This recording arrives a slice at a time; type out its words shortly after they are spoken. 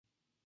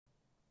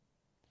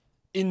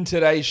In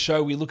today's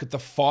show, we look at the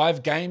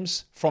 5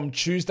 games from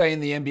Tuesday in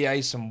the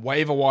NBA, some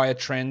waiver wire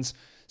trends,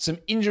 some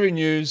injury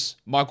news.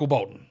 Michael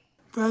Bolton.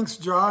 Thanks,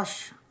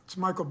 Josh. It's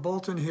Michael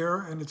Bolton here,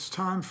 and it's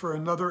time for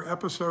another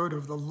episode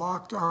of the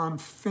Locked On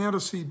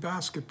Fantasy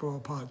Basketball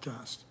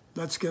Podcast.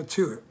 Let's get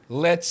to it.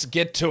 Let's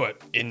get to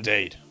it,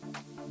 indeed.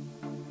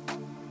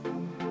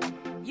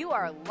 You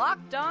are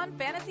Locked On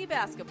Fantasy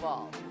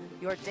Basketball,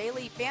 your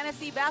daily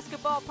fantasy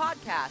basketball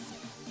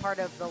podcast, part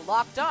of the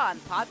Locked On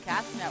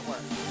Podcast Network.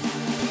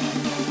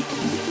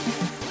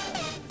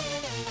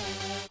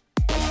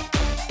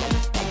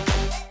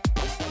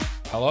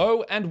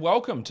 Hello and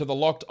welcome to the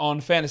Locked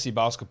On Fantasy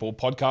Basketball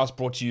Podcast,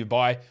 brought to you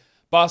by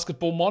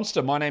Basketball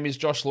Monster. My name is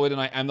Josh Lloyd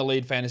and I am the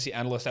lead fantasy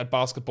analyst at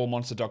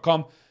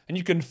basketballmonster.com. And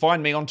you can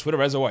find me on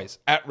Twitter as always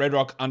at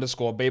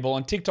redrock_bball,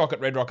 on TikTok at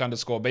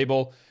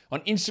redrock_bball,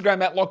 on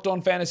Instagram at Locked On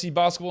Fantasy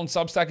Basketball, and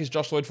Substack is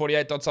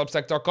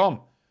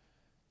joshlloyd48.substack.com.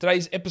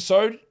 Today's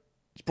episode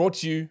is brought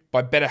to you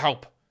by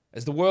BetterHelp.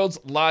 As the world's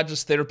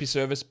largest therapy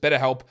service,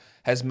 BetterHelp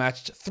has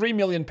matched 3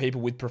 million people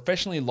with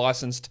professionally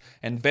licensed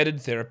and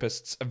vetted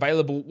therapists,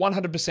 available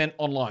 100%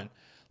 online.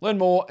 Learn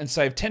more and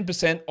save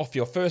 10% off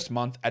your first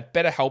month at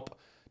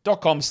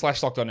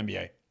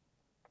betterhelp.com/LockedOnNBA.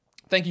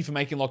 Thank you for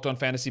making Locked On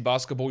Fantasy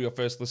Basketball your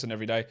first listen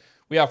every day.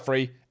 We are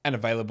free and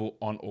available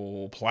on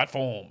all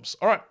platforms.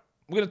 All right,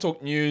 we're going to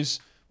talk news.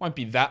 Won't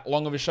be that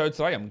long of a show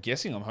today, I'm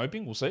guessing, I'm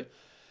hoping, we'll see.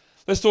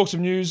 Let's talk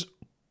some news.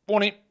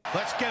 Warning.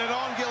 Let's get it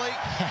on, Gilly.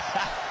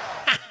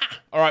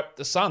 All right,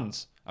 the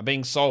Suns are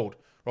being sold.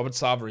 Robert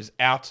Sarver is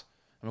out.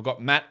 And we've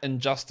got Matt and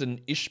Justin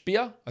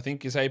Ishbia, I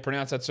think is how you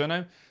pronounce that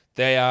surname.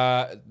 They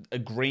are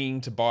agreeing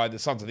to buy the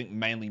Suns. I think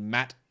mainly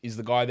Matt is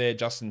the guy there.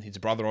 Justin, his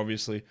brother,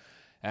 obviously,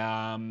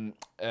 coming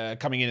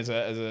in as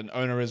an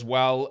owner as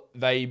well.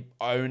 They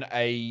own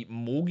a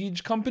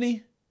mortgage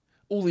company.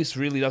 All this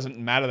really doesn't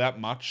matter that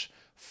much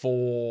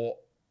for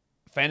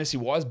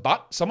fantasy-wise,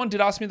 but someone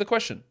did ask me the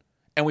question.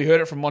 And we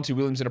heard it from Monty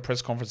Williams in a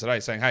press conference today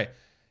saying, hey,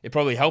 it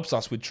probably helps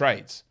us with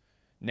trades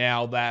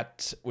now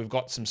that we've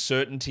got some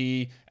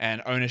certainty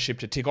and ownership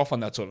to tick off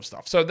on that sort of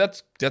stuff. So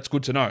that's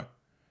good to know.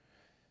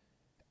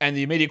 And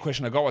the immediate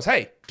question I got was,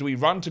 hey, do we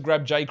run to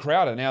grab Jay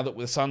Crowder now that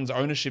the Suns'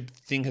 ownership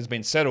thing has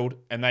been settled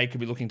and they could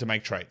be looking to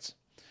make trades?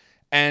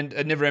 And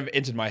it never ever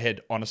entered my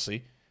head,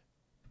 honestly.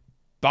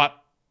 But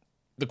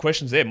the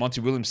question's there. Monty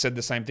Williams said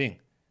the same thing.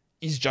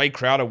 Is Jay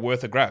Crowder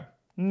worth a grab?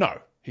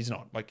 No, he's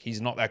not.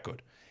 He's not that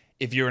good.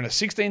 If you're in a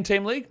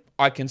 16-team league,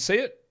 I can see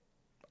it.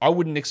 I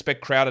wouldn't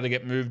expect Crowder to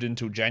get moved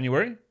until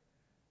January.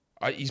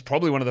 He's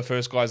probably one of the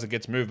first guys that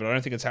gets moved, but I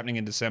don't think it's happening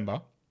in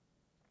December.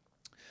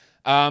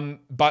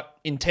 But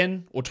in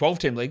 10 or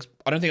 12-team leagues,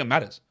 I don't think it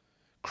matters.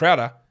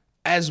 Crowder,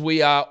 as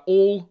we are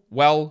all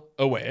well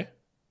aware,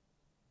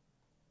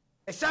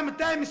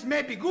 Sometimes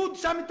may be good,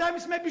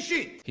 sometimes may be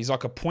shit. He's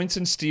like a points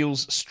and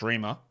steals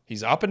streamer.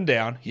 He's up and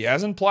down. He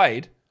hasn't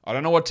played. I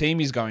don't know what team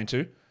he's going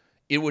to.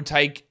 It would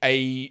take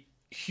a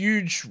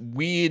huge,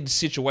 weird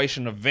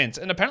situation of events.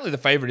 And apparently the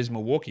favorite is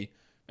Milwaukee.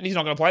 And he's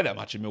not going to play that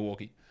much in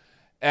Milwaukee.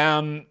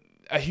 A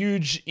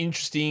huge,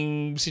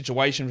 interesting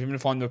situation for him to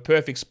find the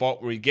perfect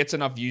spot where he gets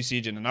enough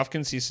usage and enough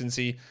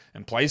consistency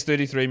and plays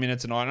 33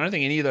 minutes a night. I don't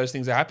think any of those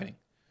things are happening.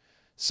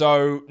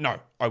 So, no,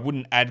 I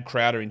wouldn't add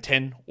Crowder in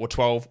 10 or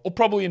 12 or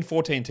probably in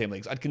 14-team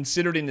leagues. I'd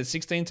consider it in the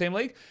 16-team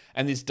league.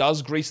 And this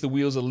does grease the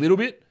wheels a little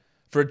bit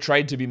for a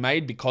trade to be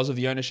made because of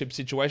the ownership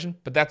situation.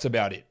 But that's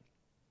about it.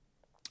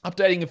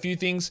 Updating a few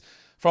things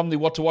from the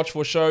What to Watch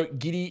For show.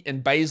 Giddey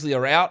and Baisley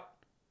are out.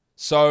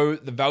 So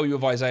the value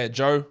of Isaiah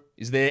Joe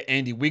is there.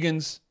 Andy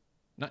Wiggins.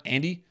 Not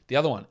Andy. The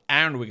other one.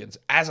 Aaron Wiggins.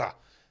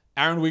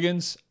 Aaron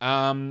Wiggins.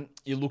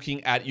 You're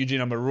looking at Eugene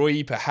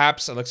Amarui,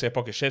 perhaps. Alexei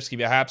Pokusevski,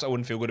 perhaps. I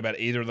wouldn't feel good about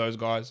either of those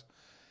guys.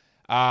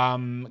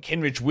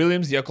 Kenrich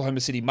Williams, the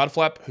Oklahoma City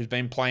Mudflap, who's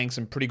been playing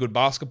some pretty good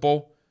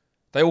basketball.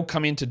 They all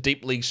come into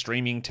deep league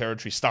streaming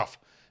territory stuff.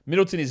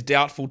 Middleton is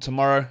doubtful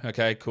tomorrow.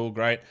 Okay, cool,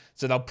 great.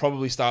 So they'll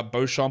probably start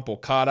Beauchamp or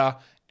Carter,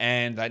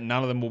 and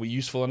none of them will be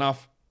useful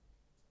enough.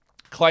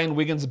 Clay and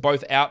Wiggins are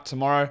both out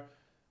tomorrow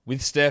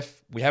with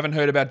Steph. We haven't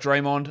heard about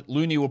Draymond.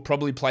 Looney will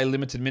probably play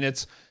limited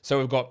minutes. So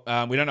we've got,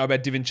 we don't know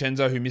about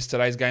DiVincenzo, who missed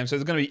today's game. So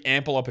there's going to be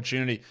ample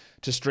opportunity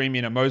to stream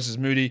in a Moses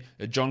Moody,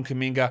 a John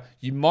Kuminga.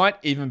 You might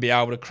even be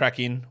able to crack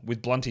in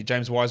with Blunty,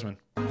 James Wiseman.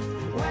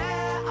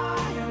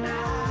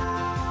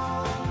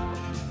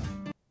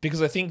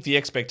 Because I think the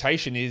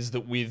expectation is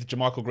that with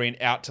JaMychal Green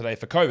out today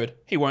for COVID,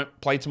 he won't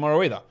play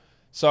tomorrow either.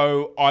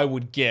 So I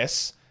would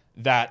guess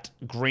that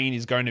Green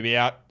is going to be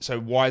out. So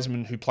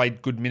Wiseman, who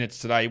played good minutes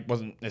today,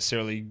 wasn't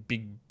necessarily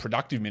big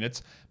productive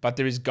minutes, but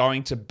there is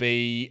going to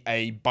be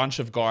a bunch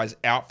of guys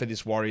out for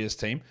this Warriors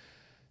team.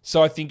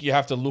 So I think you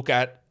have to look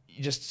at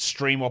just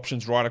stream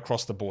options right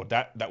across the board.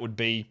 That would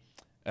be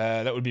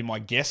my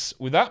guess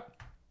with that.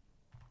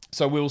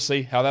 So we'll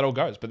see how that all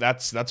goes. But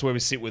that's where we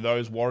sit with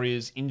those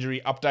Warriors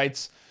injury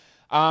updates.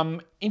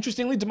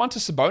 Interestingly,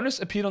 Domantas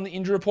Sabonis appeared on the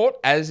injury report,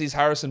 as is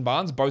Harrison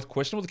Barnes, both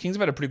questionable. The Kings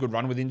have had a pretty good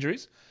run with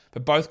injuries,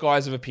 but both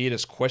guys have appeared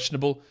as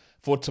questionable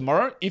for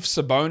tomorrow. If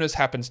Sabonis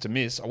happens to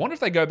miss, I wonder if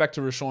they go back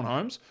to Richaun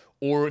Holmes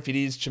or if it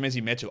is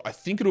Chimezie Metu. I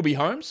think it'll be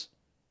Holmes,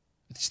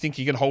 think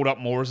he can hold up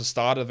more as a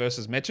starter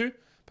versus Metu.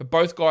 But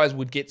both guys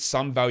would get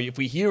some value. If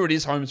we hear it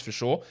is Holmes for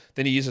sure,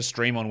 then he is a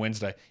stream on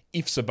Wednesday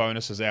if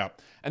Sabonis is out.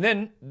 And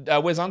then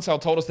Wes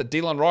Unseld told us that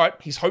Delon Wright,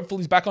 he's hopeful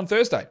he's back on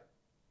Thursday.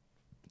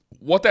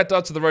 What that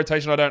does to the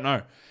rotation, I don't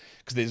know.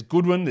 Because there's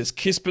Goodwin, there's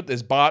Kispert,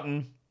 there's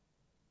Barton,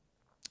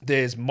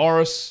 there's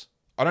Morris.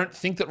 I don't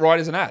think that Wright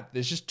is an ad.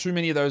 There's just too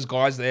many of those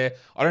guys there.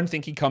 I don't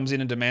think he comes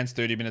in and demands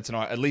 30 minutes a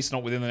night, at least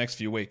not within the next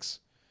few weeks.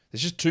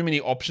 There's just too many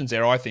options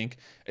there, I think.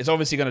 It's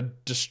obviously going to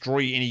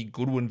destroy any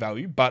Goodwin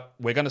value, but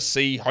we're going to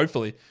see,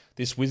 hopefully,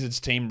 this Wizards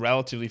team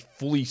relatively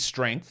fully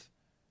strength.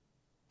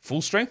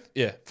 Full strength?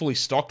 Yeah, fully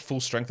stocked,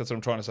 full strength, that's what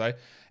I'm trying to say,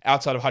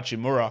 outside of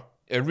Hachimura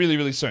really,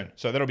 really soon.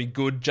 So that'll be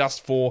good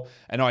just for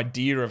an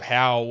idea of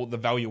how the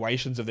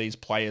valuations of these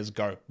players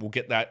go. We'll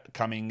get that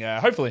coming,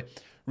 hopefully,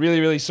 really,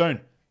 really soon.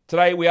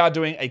 Today, we are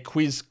doing a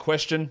quiz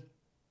question.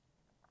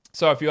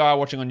 So if you are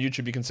watching on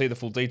YouTube, you can see the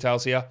full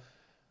details here.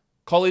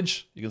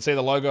 College, you can see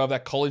the logo of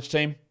that college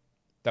team.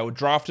 They were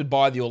drafted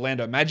by the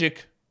Orlando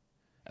Magic,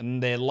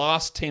 and their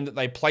last team that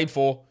they played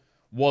for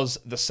was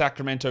the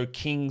Sacramento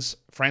Kings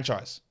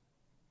franchise.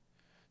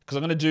 Because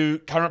I'm going to do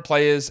current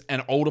players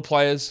and older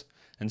players,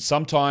 and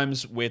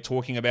sometimes we're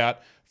talking about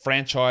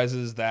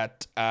franchises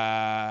that,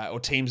 or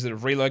teams that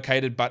have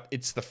relocated, but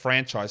it's the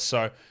franchise.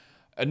 So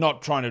I'm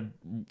not trying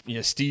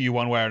to steer you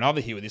one way or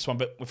another here with this one,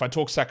 but if I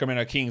talk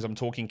Sacramento Kings, I'm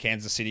talking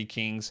Kansas City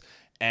Kings,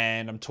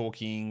 and I'm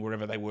talking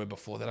wherever they were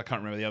before that. I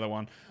can't remember the other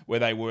one, where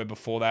they were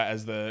before that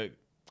as the...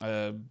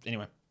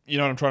 anyway, you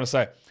know what I'm trying to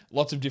say.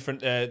 Lots of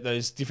different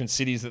those different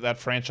cities that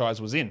franchise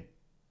was in.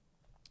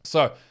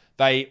 So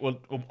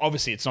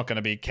obviously it's not going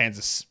to be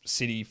Kansas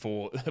City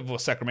for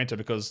Sacramento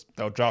because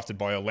they were drafted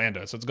by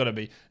Orlando. So it's got to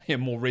be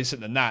more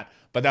recent than that.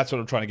 But that's what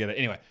I'm trying to get at.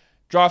 Anyway,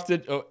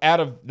 drafted out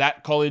of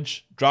that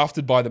college,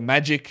 drafted by the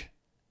Magic,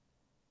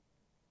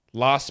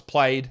 last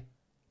played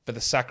for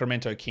the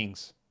Sacramento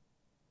Kings.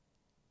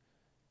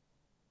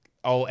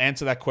 I'll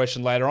answer that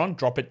question later on.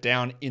 Drop it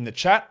down in the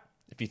chat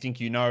if you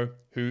think you know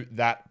who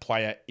that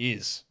player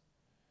is.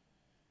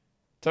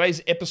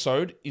 Today's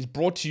episode is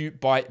brought to you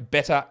by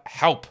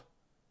BetterHelp.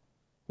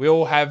 We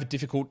all have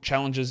difficult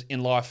challenges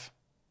in life.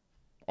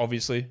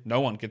 Obviously,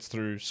 no one gets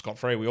through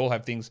scot-free. We all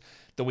have things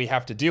that we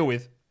have to deal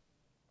with.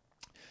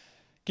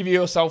 Give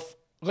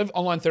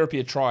online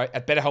therapy a try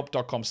at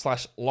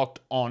betterhelp.com/lockedon.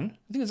 I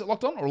think, is it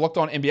locked on or locked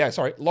on NBA?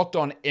 Sorry, locked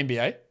on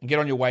NBA, and get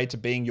on your way to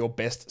being your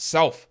best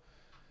self.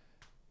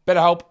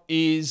 BetterHelp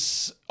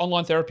is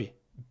online therapy.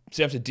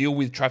 So you have to deal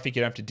with traffic.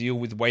 You don't have to deal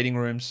with waiting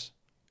rooms.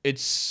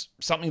 It's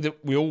something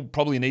that we all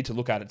probably need to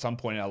look at some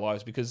point in our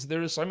lives because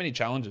there are so many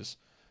challenges.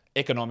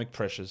 Economic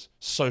pressures,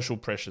 social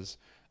pressures,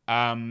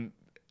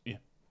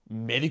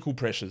 medical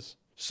pressures.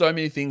 So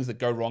many things that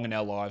go wrong in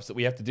our lives that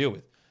we have to deal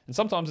with. And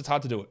sometimes it's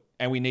hard to do it.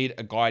 And we need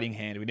a guiding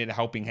hand. We need a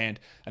helping hand.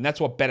 And that's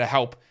what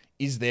BetterHelp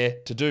is there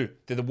to do.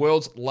 They're the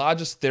world's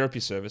largest therapy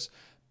service.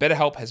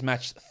 BetterHelp has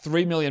matched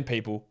 3 million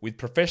people with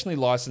professionally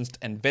licensed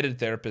and vetted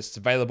therapists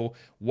available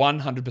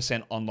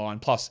 100% online.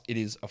 Plus, it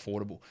is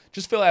affordable.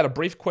 Just fill out a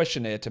brief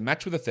questionnaire to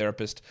match with a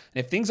therapist,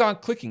 and if things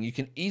aren't clicking, you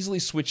can easily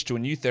switch to a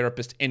new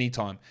therapist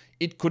anytime.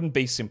 It couldn't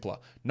be simpler.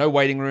 No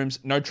waiting rooms,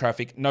 no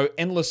traffic, no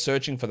endless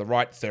searching for the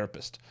right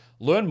therapist.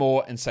 Learn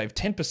more and save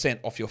 10%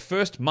 off your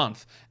first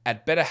month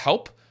at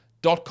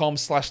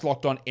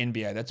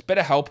betterhelp.com/lockedonnba. That's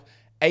BetterHelp,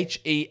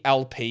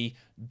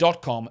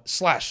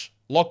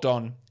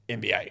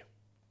 HELP.com/lockedonnba.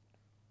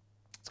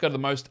 Let's go to the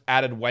most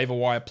added waiver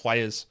wire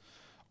players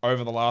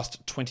over the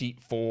last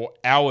 24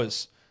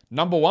 hours.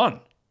 Number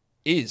one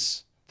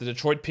is the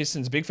Detroit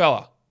Pistons big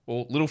fella,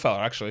 or little fella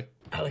actually.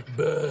 Alec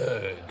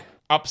Burks.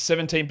 Up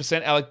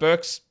 17%. Alec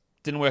Burks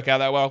didn't work out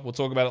that well. We'll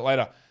talk about it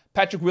later.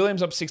 Patrick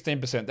Williams up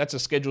 16%. That's a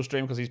schedule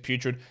stream because he's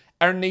putrid.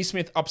 Aaron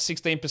Nesmith up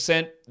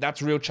 16%.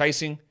 That's real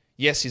chasing.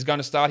 Yes, he's going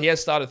to start. He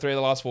has started 3 of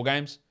the last 4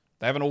 games.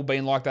 They haven't all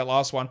been like that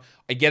last one.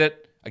 I get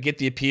it. I get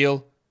the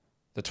appeal.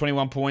 The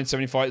 21 points,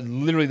 75 is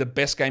literally the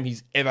best game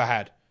he's ever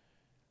had.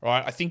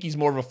 Right? I think he's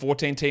more of a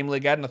 14-team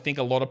league ad, and I think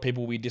a lot of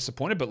people will be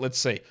disappointed, but let's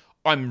see.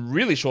 I'm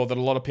really sure that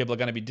a lot of people are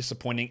going to be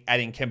disappointing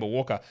adding Kemba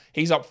Walker.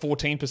 He's up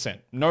 14%.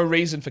 No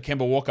reason for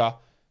Kemba Walker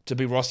to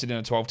be rostered in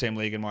a 12-team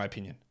league, in my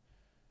opinion.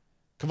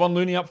 Kevon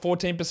Looney up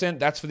 14%.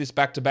 That's for this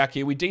back-to-back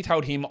here. We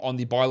detailed him on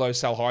the Buy Low,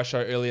 Sell High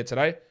show earlier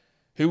today,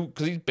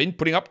 because he's been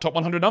putting up top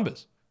 100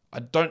 numbers. I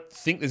don't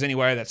think there's any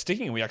way that's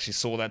sticking, and we actually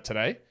saw that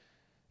today.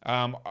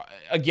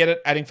 I get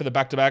it, adding for the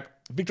back-to-back.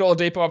 Victor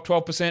Oladipo up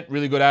 12%,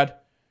 really good ad.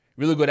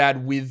 Really good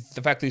ad with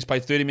the fact that he's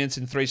played 30 minutes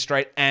in 3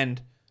 straight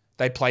and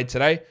they played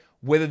today.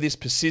 Whether this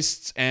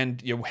persists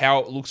and how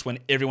it looks when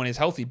everyone is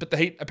healthy. But the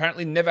Heat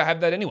apparently never have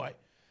that anyway.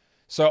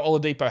 So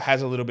Oladipo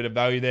has a little bit of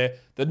value there.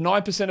 The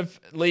 9% of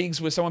leagues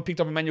where someone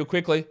picked up Emmanuel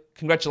Quickley,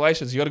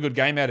 congratulations, you got a good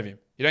game out of him.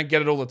 You don't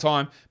get it all the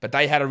time, but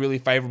they had a really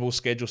favorable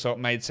schedule, so it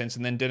made sense.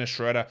 And then Dennis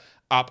Schroeder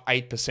up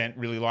 8%.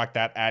 Really like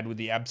that ad with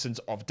the absence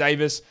of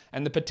Davis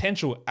and the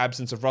potential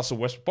absence of Russell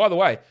Westbrook. By the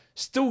way,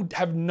 still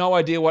have no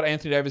idea what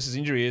Anthony Davis'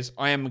 injury is.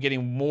 I am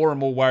getting more and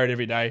more worried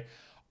every day.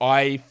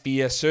 I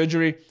fear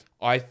surgery.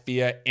 I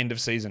fear end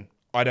of season.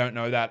 I don't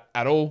know that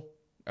at all.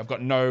 I've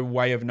got no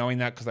way of knowing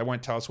that because they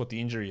won't tell us what the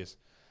injury is.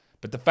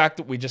 But the fact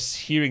that we're just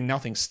hearing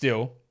nothing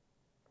still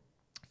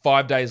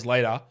 5 days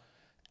later,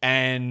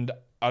 and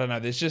I don't know,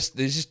 there's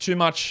just too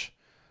much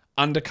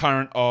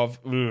undercurrent of,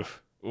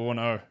 oh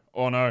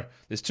no.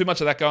 There's too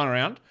much of that going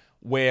around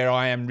where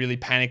I am really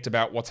panicked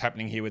about what's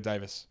happening here with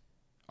Davis.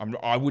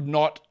 I would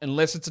not,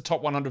 unless it's a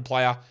top 100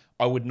 player,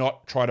 I would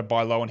not try to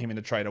buy low on him in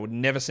a trade. I would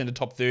never send a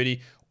top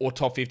 30 or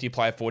top 50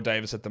 player for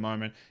Davis at the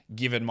moment,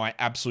 given my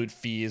absolute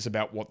fears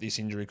about what this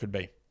injury could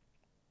be.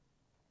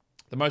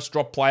 The most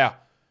dropped player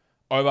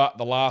over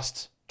the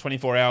last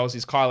 24 hours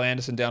is Kyle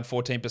Anderson, down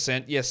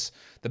 14%. Yes,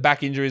 the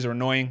back injuries are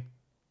annoying.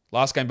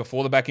 Last game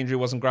before the back injury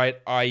wasn't great.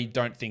 I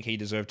don't think he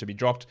deserved to be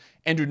dropped.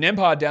 Andrew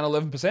Nembhard down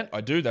 11%.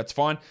 I do, that's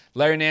fine.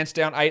 Larry Nance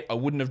down 8. I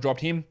wouldn't have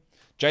dropped him.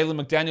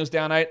 Jalen McDaniels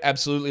down 8.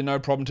 Absolutely no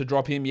problem to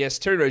drop him. Yes,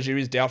 Terry Rozier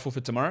is doubtful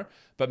for tomorrow,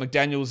 but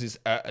McDaniels is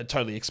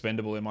totally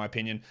expendable in my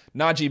opinion.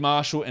 Najee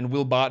Marshall and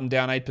Will Barton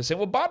down 8%.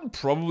 Well, Barton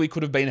probably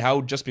could have been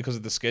held just because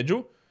of the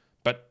schedule,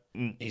 but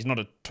he's not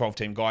a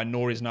 12-team guy,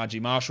 nor is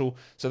Najee Marshall,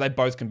 so they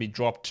both can be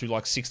dropped to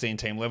like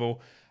 16-team level.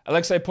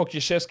 Alexei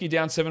Pokusevski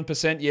down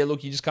 7%. Yeah,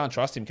 look, you just can't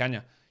trust him, can you?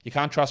 You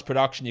can't trust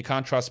production. You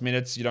can't trust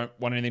minutes. You don't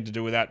want anything to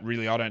do with that,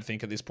 really, I don't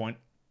think, at this point.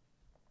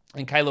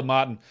 And Caleb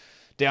Martin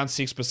down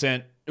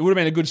 6%. It would have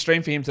been a good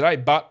stream for him today,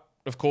 but,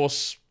 of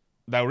course,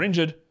 they were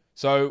injured,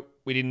 so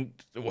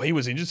he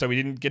was injured, so we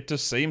didn't get to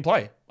see him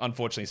play,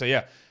 unfortunately. So,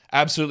 yeah,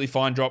 absolutely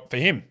fine drop for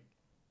him.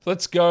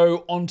 Let's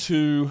go on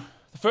to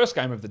the first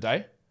game of the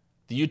day,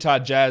 the Utah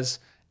Jazz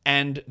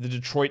and the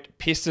Detroit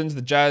Pistons.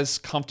 The Jazz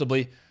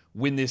comfortably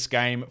win this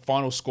game.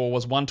 Final score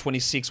was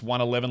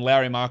 126-111.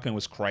 Lauri Markkanen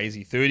was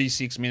crazy.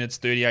 36 minutes,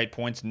 38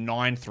 points,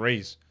 9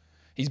 threes.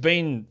 He's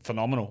been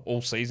phenomenal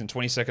all season,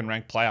 22nd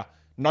ranked player.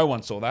 No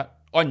one saw that.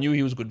 I knew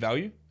he was good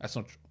value. That's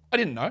not true. I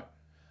didn't know.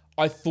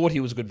 I thought he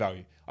was good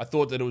value. I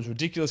thought that it was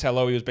ridiculous how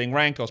low he was being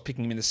ranked. I was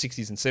picking him in the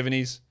 60s and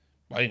 70s.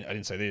 I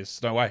didn't say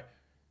this. No way.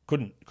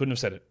 Couldn't have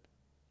said it.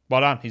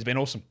 Well done. He's been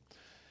awesome.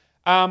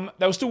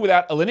 They were still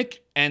without Olynyk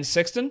and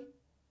Sexton.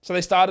 So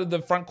they started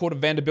the front court of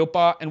Vanderbilt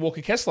Bar and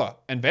Walker Kessler.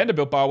 And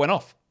Vanderbilt Bar went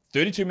off.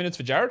 32 minutes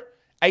for Jared.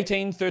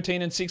 18,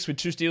 13, and 6 with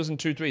 2 steals and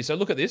 2 threes. So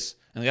look at this,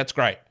 and that's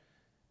great.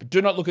 But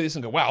do not look at this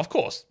and go, wow, of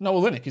course, no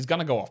Olynyk is going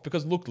to go off.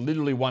 Because look,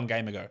 literally one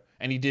game ago,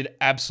 and he did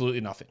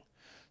absolutely nothing.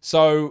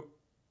 So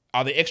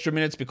are the extra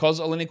minutes because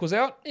Olynyk was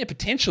out? Yeah,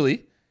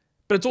 potentially.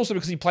 But it's also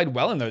because he played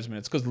well in those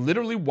minutes. Because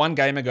literally one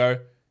game ago,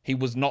 he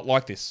was not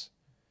like this.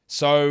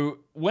 So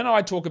when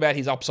I talk about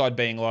his upside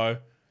being low,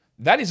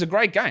 that is a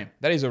great game.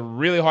 That is a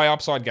really high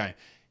upside game.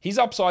 His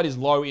upside is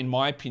low, in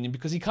my opinion,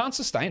 because he can't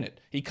sustain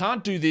it. He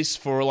can't do this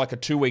for like a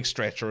 2-week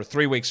stretch or a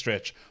 3-week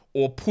stretch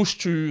or push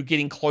to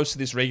getting close to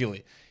this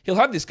regularly. He'll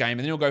have this game and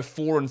then he'll go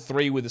 4 and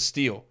 3 with a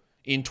steal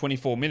in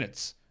 24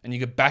 minutes. And you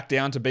get back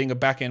down to being a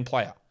back-end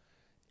player.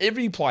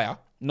 Every player,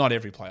 not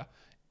every player,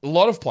 a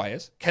lot of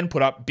players can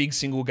put up big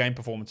single game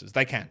performances.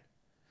 They can.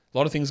 A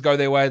lot of things go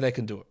their way, they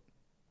can do it.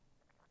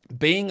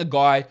 Being a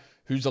guy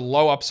who's a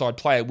low upside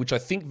player, which I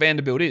think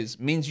Vanderbilt is,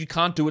 means you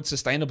can't do it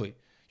sustainably.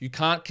 You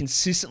can't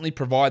consistently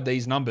provide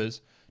these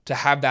numbers to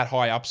have that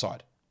high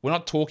upside. We're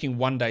not talking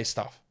one-day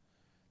stuff.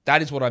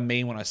 That is what I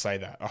mean when I say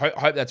that. I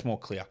hope that's more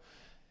clear.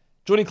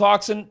 Jordy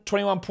Clarkson,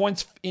 21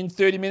 points in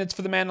 30 minutes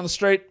for the man on the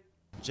street.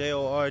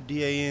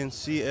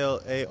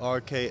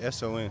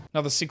 JORDANCLARKSON.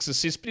 Another 6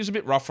 assists, but he was a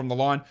bit rough from the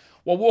line.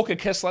 While Walker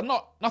Kessler,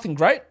 nothing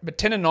great, but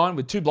 10 and 9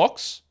 with 2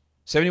 blocks.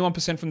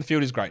 71% from the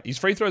field is great. His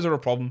free throws are a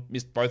problem.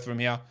 Missed both of them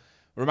here.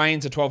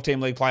 Remains a 12-team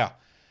league player.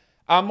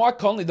 Mike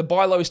Conley, the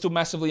buy low is still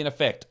massively in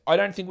effect. I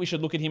don't think we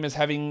should look at him as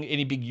having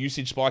any big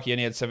usage spike. He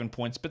only had 7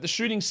 points, but the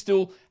shooting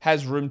still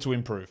has room to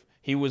improve.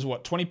 He was,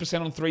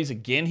 20% on threes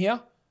again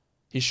here?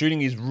 His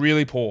shooting is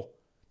really poor.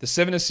 The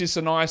 7 assists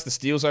are nice. The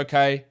steal's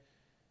okay.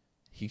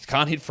 He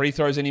can't hit free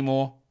throws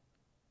anymore.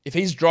 If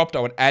he's dropped,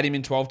 I would add him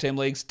in 12-team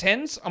leagues.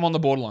 10s, I'm on the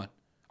borderline.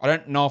 I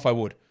don't know if I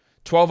would.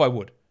 12, I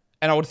would.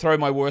 And I would throw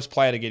my worst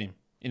player to get him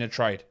in a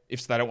trade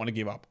if they don't want to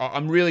give up.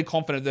 I'm really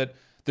confident that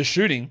the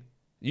shooting,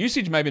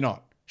 usage maybe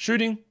not.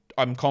 Shooting,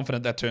 I'm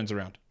confident that turns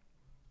around.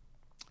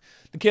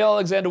 Nickeil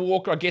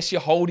Alexander-Walker, I guess you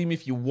hold him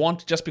if you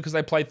want just because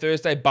they play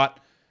Thursday, but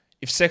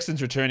if Sexton's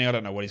returning, I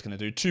don't know what he's going to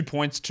do. 2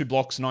 points, 2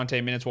 blocks,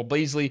 19 minutes, while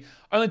Beasley,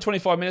 only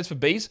 25 minutes for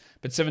Bees,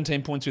 but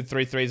 17 points with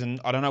 3 threes,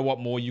 and I don't know what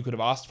more you could have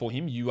asked for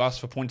him. You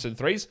asked for points and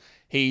threes.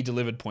 He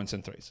delivered points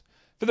and threes.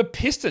 For the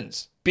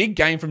Pistons, big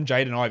game from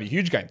Jaden Ivey.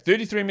 Huge game.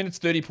 33 minutes,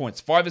 30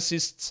 points, 5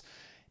 assists.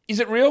 Is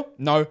it real?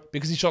 No,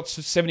 because he shot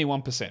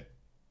 71%.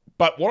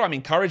 But what I'm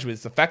encouraged with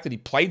is the fact that he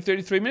played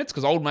 33 minutes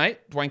because old mate,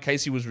 Dwayne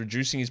Casey, was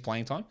reducing his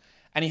playing time,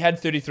 and he had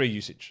 33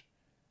 usage.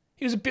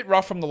 He was a bit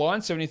rough from the line,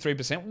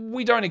 73%.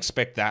 We don't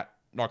expect that,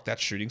 like that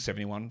shooting,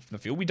 71 from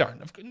the field. We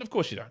don't. Of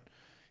course you don't.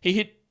 He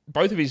hit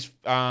both of his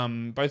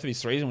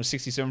threes and was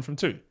 67 from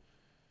 2.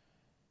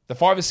 The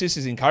 5 assists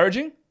is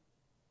encouraging.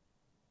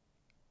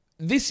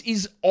 This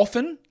is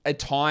often a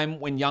time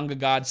when younger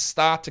guards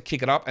start to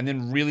kick it up and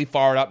then really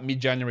fire it up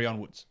mid-January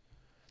onwards.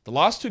 The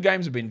last 2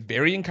 games have been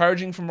very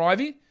encouraging from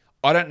Ivey.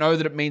 I don't know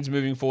that it means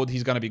moving forward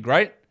he's going to be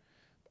great.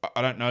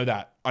 I don't know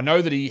that. I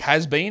know that he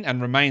has been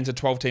and remains a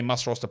 12-team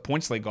must-roster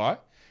points league guy.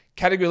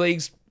 Category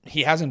leagues,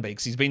 he hasn't been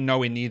because he's been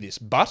nowhere near this.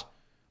 But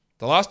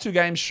the last 2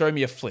 games show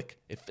me a flick.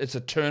 It's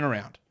a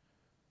turnaround.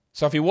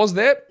 So if he was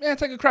there, yeah,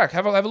 take a crack.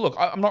 Have a look.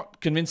 I'm not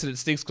convinced that it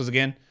sticks because,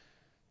 again,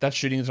 that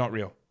shooting is not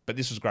real. But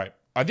this was great.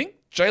 I think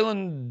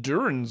Jalen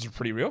Duren's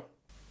pretty real.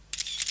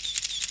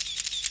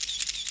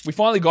 We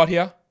finally got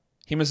here.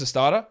 Him as a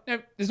starter. Now,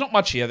 there's not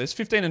much here. There's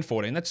 15 and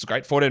 14. That's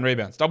great. 14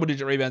 rebounds.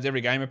 Double-digit rebounds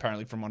every game,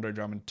 apparently, from Andre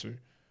Drummond too.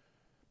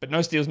 But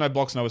no steals, no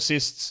blocks, no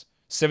assists.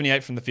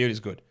 78 from the field is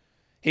good.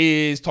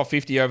 He is top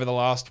 50 over the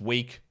last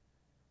week.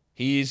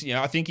 He is,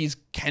 I think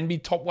can be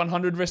top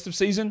 100 rest of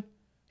season.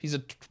 He's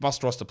a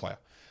must-roster player.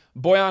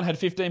 Bojan had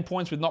 15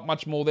 points with not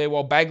much more there,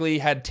 while Bagley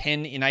had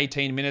 10 in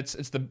 18 minutes.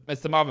 It's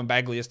the Marvin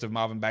Bagleyest of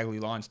Marvin Bagley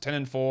lines. 10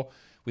 and 4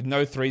 with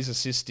no threes,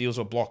 assists, steals,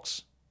 or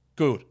blocks.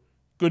 Good.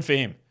 Good for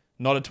him.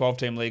 Not a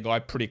 12-team league guy,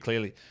 pretty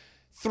clearly.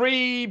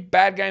 3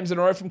 bad games in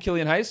a row from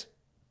Killian Hayes.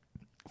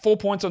 4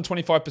 points on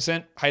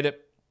 25%. Hate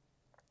it.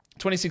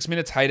 26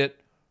 minutes. Hate it.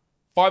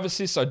 5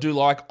 assists I do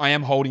like. I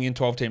am holding in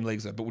 12-team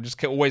leagues though, but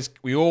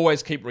we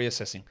always keep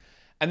reassessing.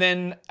 And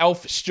then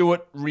Alf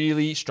Stewart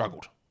really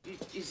struggled.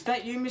 Is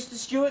that you, Mr.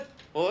 Stewart?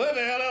 Well, who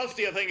the hell else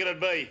do you think it'd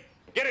be?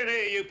 Get in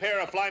here, you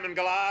pair of flaming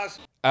galahs.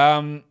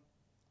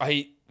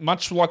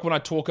 Much like when I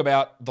talk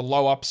about the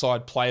low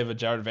upside play of a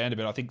Jared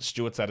Vanderbilt, I think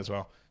Stewart's that as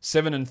well.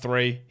 7 and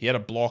 3. He had a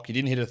block. He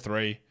didn't hit a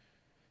 3.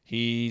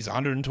 He's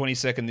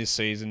 122nd this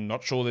season.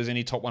 Not sure there's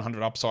any top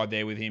 100 upside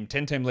there with him.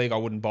 10-team league, I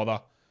wouldn't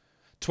bother.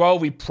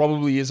 12, he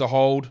probably is a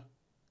hold,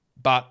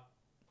 but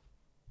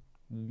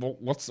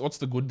what's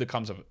the good that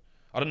comes of it?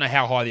 I don't know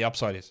how high the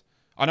upside is.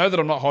 I know that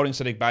I'm not holding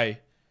Saddiq Bey.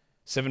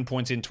 7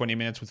 points in 20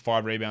 minutes with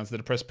 5 rebounds. The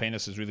depressed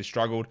penis has really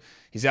struggled.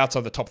 He's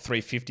outside the top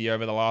 350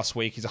 over the last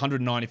week. He's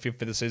 195th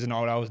for the season.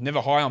 I was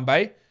never high on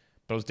Bey,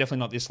 but I was definitely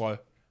not this low.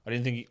 I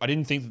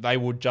didn't think that they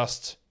would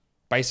just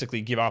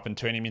basically give up and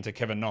turn him into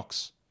Kevin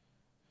Knox.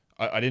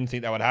 I didn't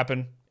think that would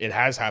happen. It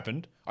has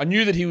happened. I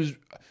knew that he was...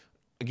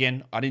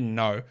 Again, I didn't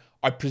know.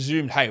 I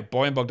presumed, hey,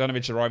 Bojan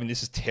Bogdanovic arriving,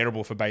 this is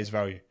terrible for Bey's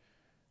value.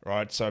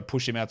 Right? So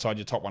push him outside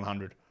your top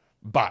 100.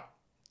 But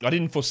I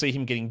didn't foresee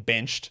him getting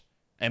benched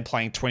and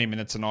playing 20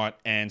 minutes a night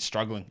and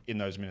struggling in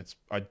those minutes.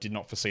 I did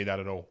not foresee that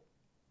at all.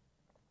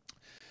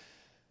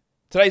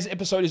 Today's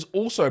episode is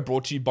also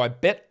brought to you by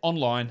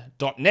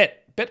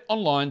betonline.net.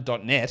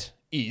 Betonline.net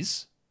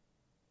is...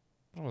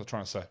 What was I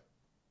trying to say?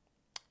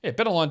 Yeah,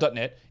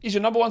 betonline.net is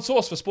your number one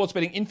source for sports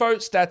betting info,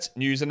 stats,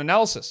 news, and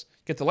analysis.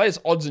 Get the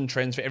latest odds and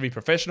trends for every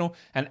professional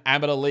and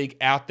amateur league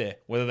out there,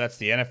 whether that's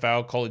the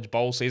NFL, college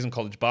bowl season,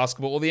 college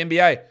basketball, or the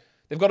NBA.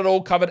 They've got it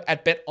all covered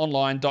at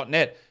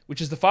betonline.net, which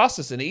is the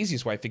fastest and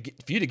easiest way for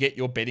you to get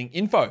your betting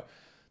info.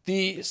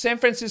 The San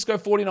Francisco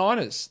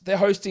 49ers, they're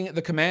hosting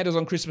the Commanders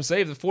on Christmas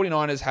Eve. The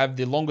 49ers have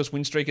the longest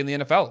win streak in the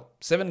NFL.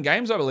 7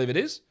 games, I believe it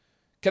is.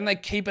 Can they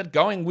keep it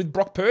going with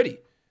Brock Purdy?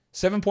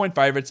 7-point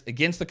favorites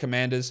against the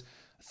Commanders.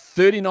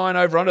 39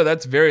 over under,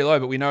 that's very low,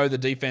 but we know the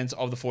defense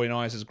of the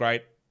 49ers is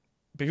great.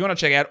 But if you want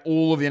to check out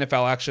all of the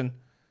NFL action,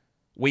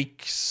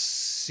 week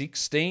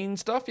 16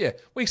 stuff,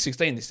 week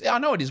 16. I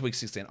know it is week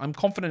 16. I'm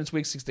confident it's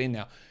week 16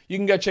 now. You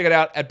can go check it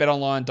out at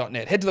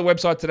betonline.net. Head to the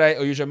website today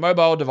or use your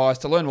mobile device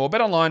to learn more.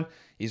 BetOnline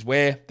is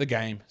where the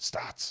game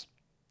starts.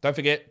 Don't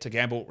forget to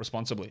gamble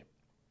responsibly.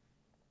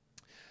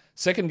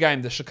 Second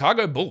game, the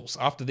Chicago Bulls,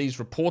 after these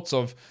reports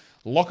of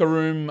locker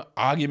room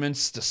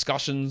arguments,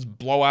 discussions,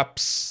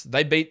 blow-ups,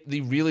 they beat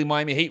the really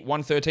Miami Heat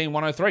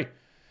 113-103. A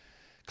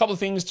couple of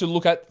things to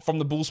look at from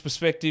the Bulls'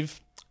 perspective.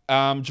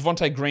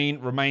 Javonte Green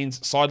remains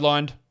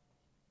sidelined.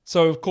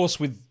 So, of course,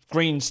 with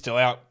Green still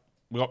out,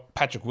 we've got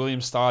Patrick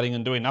Williams starting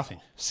and doing nothing.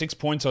 6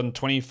 points on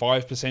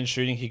 25%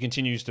 shooting. He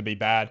continues to be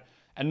bad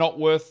and not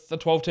worth the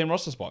 12-team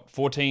roster spot.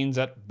 14s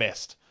at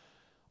best.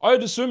 Ayo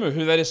Dosunmu,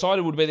 who they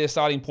decided would be their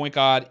starting point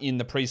guard in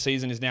the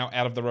preseason, is now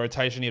out of the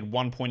rotation. He had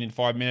 1 point in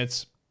 5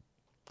 minutes.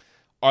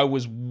 I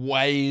was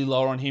way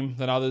lower on him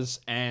than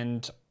others,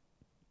 and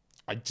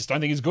I just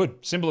don't think he's good.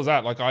 Simple as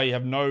that.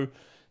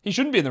 He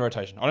shouldn't be in the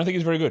rotation. I don't think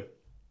he's very good.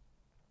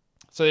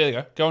 So there you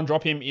go. Go and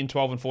drop him in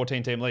 12 and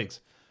 14 team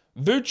leagues.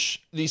 Vooch,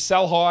 the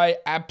sell high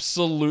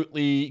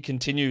absolutely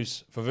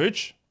continues for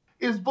Vooch.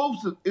 It's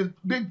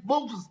Big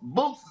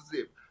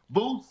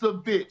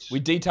Vucevic. We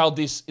detailed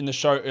this in the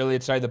show earlier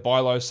today, the buy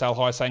low, sell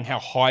high, saying how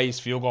high his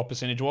field goal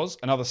percentage was.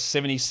 Another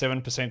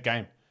 77%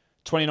 game.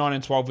 29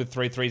 and 12 with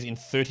 3 threes in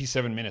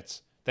 37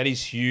 minutes. That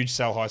is huge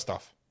sell high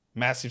stuff.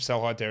 Massive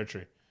sell high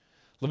territory.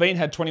 Levine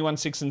had 21,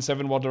 6 and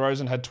 7, while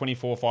DeRozan had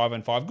 24, 5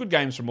 and 5. Good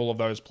games from all of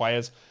those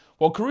players.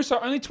 While Caruso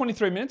only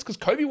 23 minutes because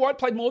Kobe White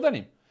played more than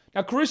him.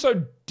 Now,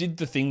 Caruso did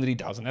the thing that he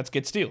does, and that's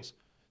get steals.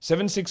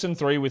 7, 6 and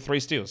 3 with 3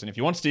 steals. And if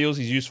you want steals,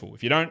 he's useful.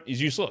 If you don't,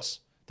 he's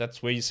useless.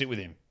 That's where you sit with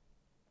him.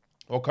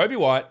 Well, Kobe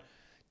White,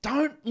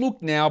 don't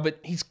look now, but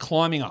he's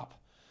climbing up.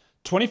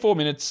 24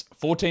 minutes,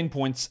 14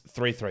 points,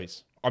 3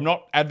 threes. I'm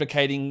not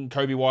advocating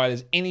Kobe White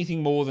as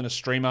anything more than a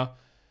streamer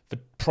for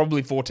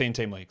probably 14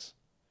 team leagues.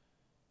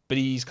 But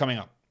he's coming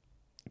up.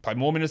 He played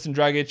more minutes than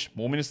Dragic,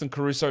 more minutes than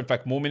Caruso, in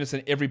fact, more minutes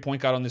than every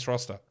point guard on this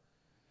roster.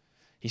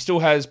 He still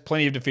has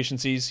plenty of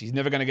deficiencies. He's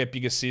never going to get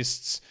big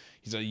assists.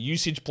 He's a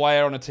usage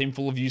player on a team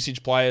full of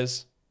usage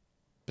players.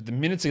 But the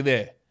minutes are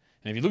there.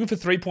 And if you're looking for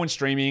 3-point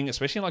streaming,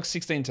 especially in like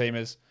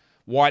 16-teamers,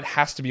 White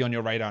has to be on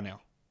your radar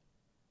now.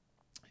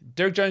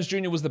 Derek Jones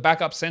Jr. was the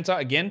backup center.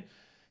 Again,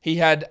 he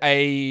had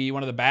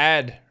one of the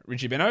bad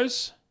Richie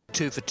Benos.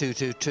 2 for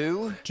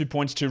 2. 2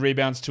 points, 2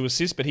 rebounds, 2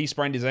 assists, but he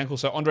sprained his ankle.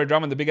 So Andre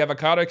Drummond, the big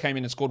avocado, came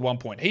in and scored 1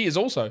 point. He is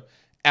also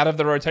out of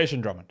the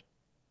rotation, Drummond.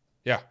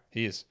 Yeah,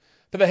 he is.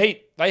 For the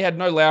Heat, they had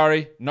no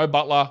Lowry, no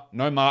Butler,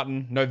 no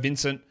Martin, no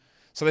Vincent.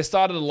 So they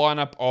started a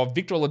lineup of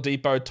Victor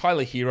Oladipo,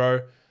 Tyler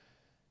Hero,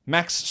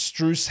 Max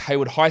Strus,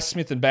 Hayward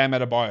Highsmith, and Bam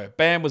Adebayo.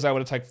 Bam was able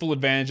to take full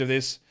advantage of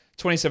this.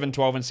 27,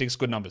 12, and 6,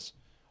 good numbers.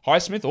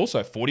 Highsmith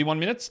also 41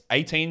 minutes,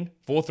 18,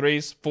 4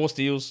 threes, 4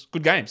 steals.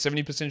 Good game,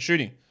 70%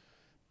 shooting.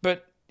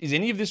 But is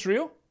any of this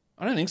real?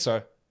 I don't think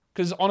so.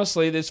 Because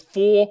honestly, there's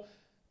 3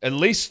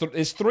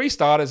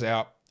 starters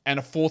out and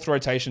a 4th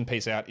rotation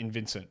piece out in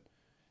Vincent.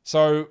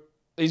 So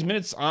these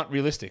minutes aren't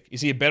realistic.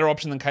 Is he a better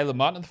option than Caleb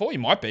Martin at the 4? He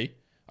might be.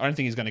 I don't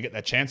think he's going to get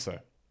that chance though.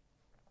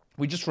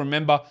 We just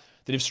remember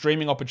that if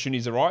streaming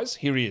opportunities arise,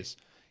 here he is.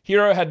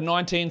 Hero had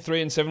 19,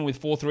 3 and 7 with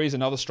 4 threes,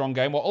 another strong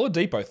game, while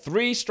Oladipo,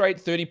 3 straight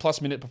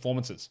 30-plus minute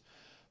performances.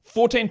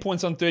 14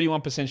 points on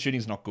 31% shooting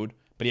is not good,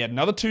 but he had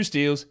another 2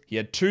 steals, he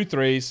had 2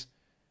 threes.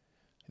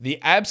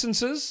 The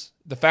absences,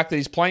 the fact that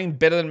he's playing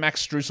better than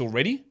Max Strus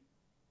already,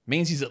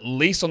 means he's at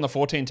least on the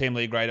 14-team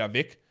league radar,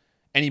 Vic,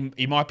 and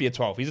he might be a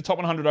 12. He's a top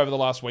 100 over the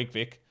last week,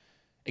 Vic.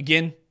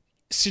 Again,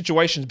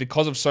 situations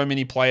because of so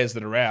many players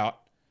that are out,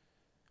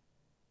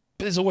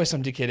 but there's always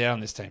some dickhead out on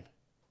this team.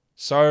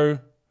 So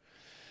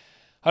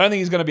I don't think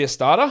he's going to be a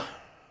starter,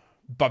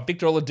 but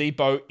Victor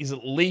Oladipo is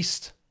at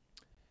least,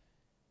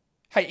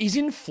 hey, he's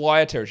in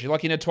flyer territory.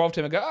 Like in a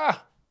 12-team, I go,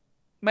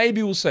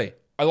 maybe we'll see.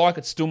 I like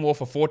it still more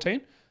for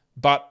 14,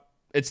 but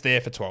it's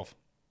there for 12.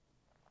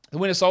 The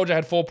Winter Soldier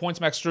had 4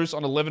 points, Max Strus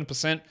on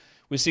 11%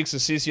 with 6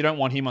 assists. You don't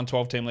want him on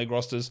 12-team league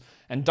rosters.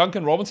 And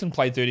Duncan Robinson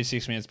played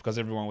 36 minutes because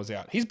everyone was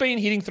out. He's been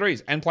hitting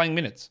threes and playing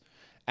minutes.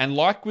 And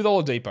like with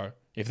Oladipo,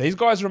 if these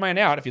guys remain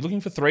out, if you're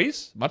looking for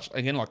threes, much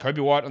again like Kobe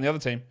White on the other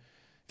team,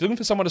 if you're looking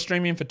for someone to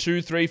stream in for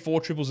 2, 3,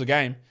 4 triples a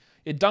game,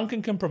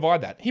 Duncan can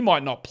provide that. He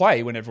might not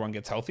play when everyone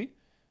gets healthy,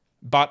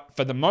 but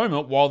for the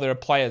moment, while there are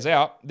players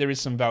out, there is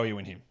some value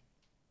in him.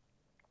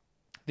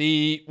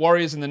 The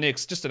Warriors and the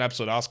Knicks, just an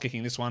absolute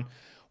ass-kicking this one.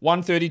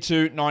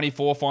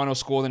 132-94 final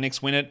score, the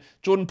Knicks win it.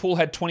 Jordan Poole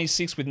had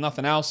 26 with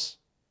nothing else.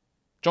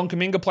 John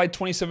Kuminga played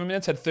 27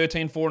 minutes, had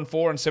 13, 4 and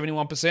 4 and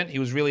 71%. He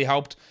was really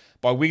helped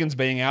by Wiggins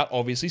being out,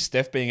 obviously,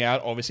 Steph being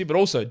out, obviously, but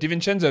also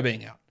DiVincenzo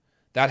being out.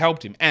 That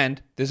helped him.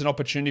 And there's an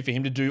opportunity for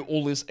him to do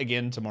all this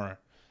again tomorrow.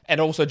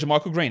 And also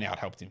JaMychal Green out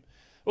helped him.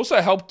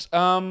 Also helped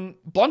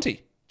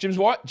Blunty, Jim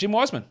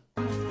Wiseman.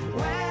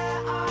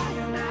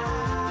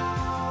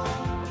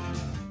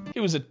 He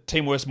was a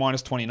team worst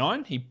minus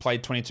 29. He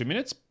played 22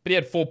 minutes, but he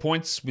had 4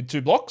 points with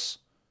 2 blocks.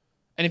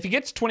 And if he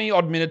gets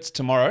 20-odd minutes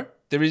tomorrow,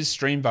 there is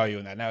stream value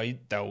in that. Now,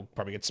 they'll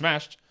probably get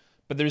smashed,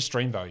 but there is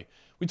stream value.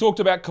 We talked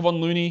about Kevon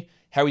Looney,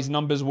 how his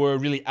numbers were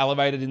really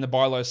elevated in the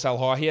buy low, sell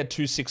high. He had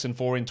 2, 6, and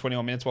 4 in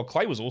 21 minutes, while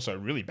Clay was also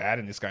really bad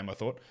in this game, I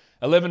thought.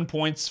 11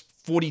 points,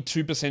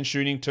 42%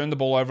 shooting, turned the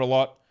ball over a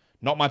lot.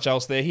 Not much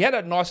else there. He had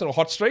a nice little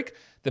hot streak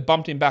that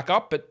bumped him back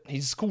up, but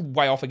he's cooled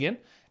way off again.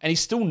 And he's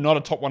still not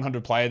a top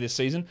 100 player this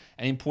season.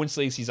 And in points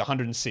leagues, he's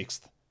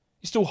 106th.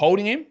 You're still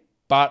holding him,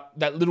 but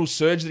that little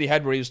surge that he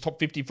had where he was top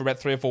 50 for about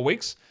 3 or 4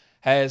 weeks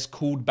has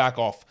cooled back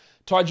off.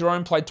 Ty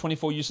Jerome played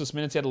 24 useless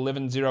minutes. He had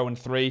 11, 0, and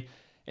 3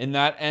 in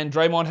that. And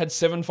Draymond had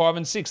 7, 5,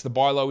 and 6. The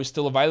buy low is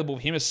still available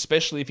for him,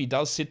 especially if he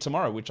does sit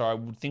tomorrow, which I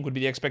would think would be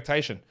the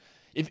expectation.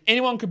 If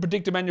anyone could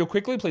predict Emmanuel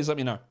quickly, please let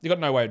me know. You got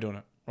no way of doing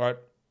it, right?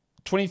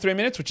 23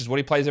 minutes, which is what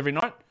he plays every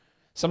night.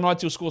 Some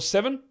nights he'll score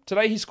 7.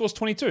 Today he scores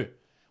 22.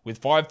 With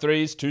 5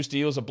 threes, 2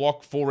 steals, a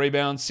block, 4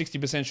 rebounds,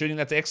 60% shooting.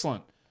 That's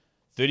excellent.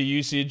 30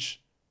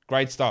 usage.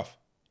 Great stuff.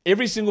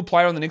 Every single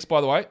player on the Knicks, by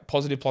the way,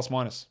 positive plus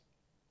minus.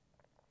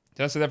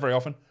 Don't say that very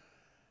often.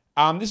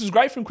 This is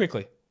great from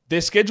Quickly.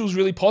 Their schedule's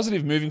really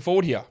positive moving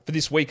forward here, for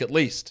this week at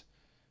least.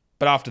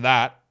 But after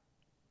that,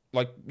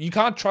 you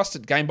can't trust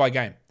it game by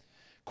game.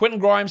 Quentin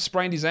Grimes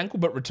sprained his ankle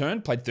but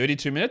returned, played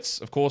 32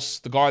 minutes. Of course,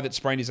 the guy that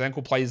sprained his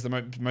ankle plays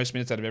the most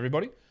minutes out of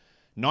everybody.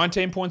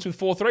 19 points with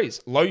 4 threes.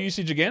 Low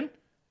usage again.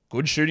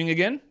 Good shooting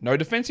again. No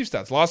defensive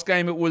stats. Last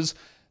game it was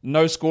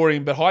no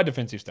scoring but high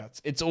defensive stats.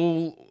 It's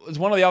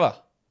one or the other.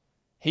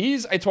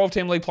 He's a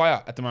 12-team league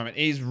player at the moment.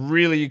 He's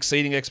really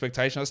exceeding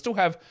expectations. I still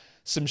have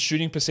some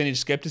shooting percentage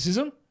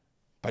skepticism,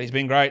 but he's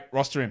been great.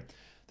 Roster him.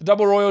 The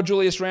double royal,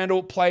 Julius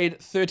Randle, played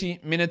 30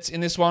 minutes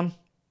in this one.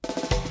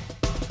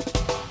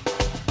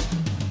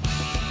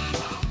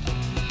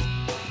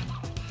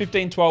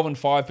 15, 12, and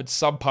 5, but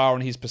subpar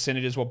on his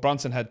percentages, while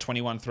Brunson had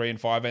 21, 3, and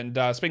 5.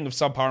 And speaking of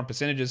subpar on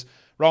percentages,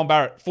 Rowan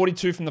Barrett,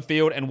 42 from the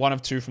field and 1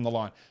 of 2 from the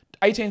line.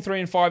 18, 3,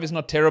 and 5 is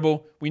not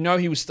terrible. We know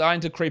he was starting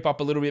to creep up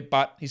a little bit,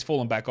 but he's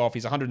fallen back off.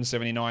 He's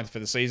 179th for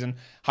the season,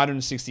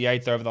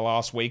 168th over the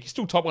last week. He's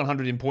still top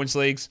 100 in points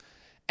leagues.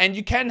 And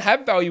you can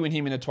have value in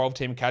him in a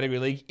 12-team category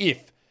league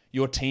if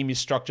your team is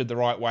structured the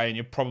right way and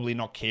you're probably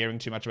not caring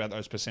too much about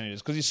those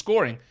percentages because his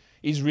scoring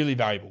is really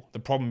valuable. The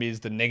problem is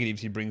the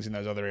negatives he brings in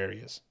those other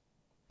areas.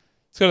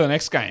 Let's go to the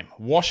next game.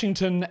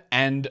 Washington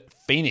and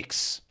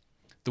Phoenix.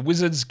 The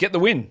Wizards get the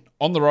win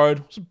on the road.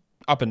 It was an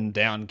up and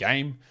down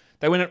game.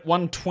 They win at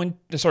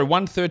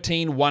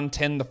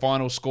 113-110, the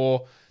final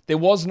score. There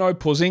was no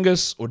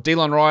Porzingis or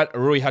Delon Wright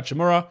or Rui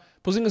Hachimura.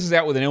 Porzingis is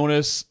out with an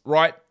illness,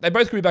 right? They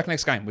both could be back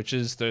next game, which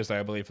is Thursday,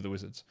 I believe, for the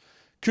Wizards.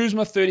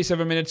 Kuzma,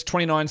 37 minutes,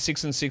 29,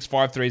 6 and 6,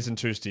 5 threes and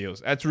 2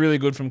 steals. That's really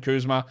good from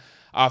Kuzma.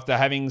 After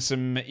having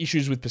some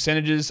issues with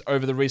percentages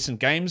over the recent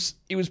games,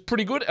 he was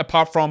pretty good,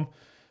 apart from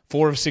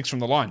 4 of 6 from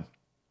the line.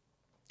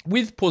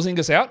 With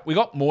Porzingis out, we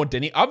got more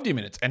Denny Avdija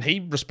minutes, and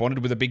he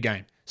responded with a big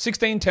game.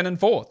 16, 10 and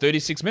 4,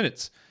 36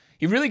 minutes.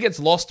 He really gets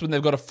lost when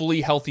they've got a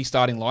fully healthy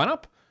starting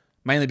lineup,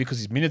 mainly because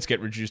his minutes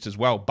get reduced as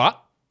well.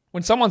 But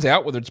when someone's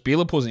out, whether it's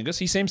Beal or Porzingis,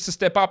 he seems to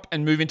step up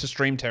and move into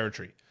stream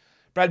territory.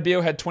 Brad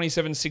Beal had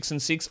 27, 6 and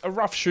 6, a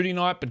rough shooting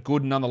night, but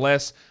good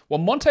nonetheless. While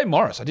Monte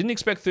Morris, I didn't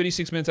expect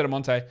 36 minutes out of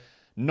Monte.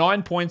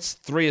 9 points,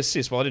 3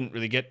 assists. Well, I didn't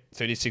really get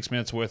 36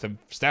 minutes worth of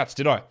stats,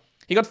 did I?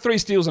 He got 3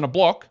 steals and a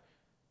block.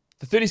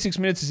 The 36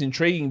 minutes is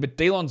intriguing, but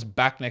Delon's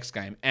back next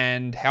game,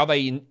 and how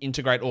they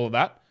integrate all of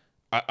that,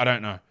 I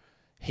don't know.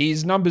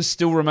 His numbers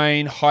still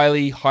remain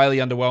highly, highly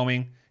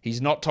underwhelming.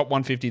 He's not top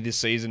 150 this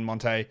season,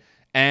 Monte,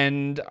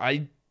 and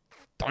I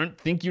don't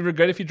think you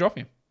regret if you drop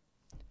him.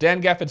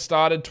 Dan Gafford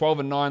started 12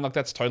 and 9. Like,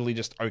 that's totally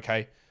just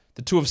okay.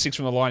 The 2 of 6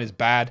 from the line is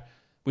bad.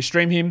 We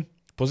stream him.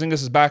 Porzingis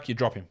is back. You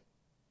drop him.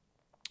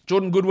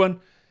 Jordan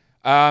Goodwin,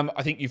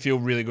 I think you feel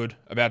really good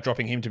about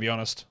dropping him, to be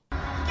honest.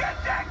 Get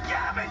that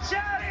garbage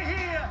out of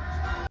here!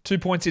 2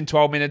 points in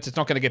 12 minutes. It's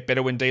not going to get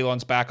better when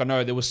Delon's back. I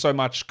know there was so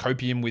much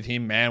copium with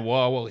him, man.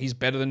 Well, he's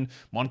better than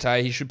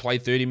Monte. He should play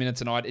 30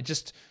 minutes a night. It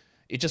just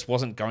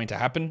wasn't going to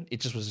happen.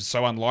 It just was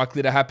so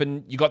unlikely to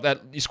happen. You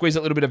squeezed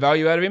that little bit of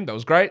value out of him. That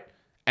was great.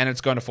 And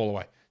it's going to fall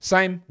away.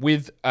 Same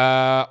with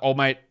old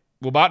mate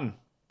Will Barton.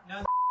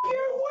 No,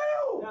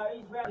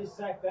 he's ready to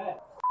sack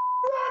that.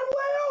 Run,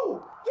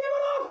 Will! Give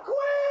it off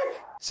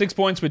quick! 6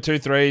 points with 2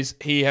 threes.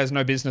 He has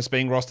no business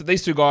being rostered.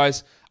 These two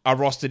guys are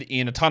rostered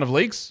in a ton of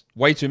leagues.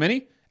 Way too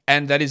many.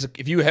 And that is,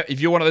 if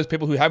you're one of those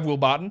people who have Will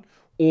Barton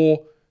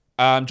or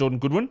Jordan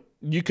Goodwin,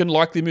 you can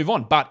likely move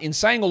on. But in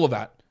saying all of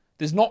that,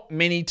 there's not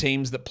many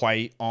teams that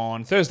play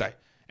on Thursday.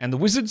 And the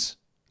Wizards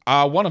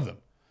are one of them.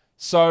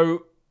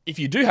 So if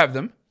you do have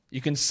them, you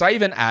can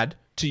save an ad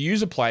to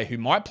use a player who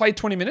might play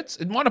 20 minutes.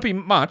 It might not be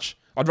much.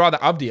 I'd rather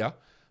Avdija.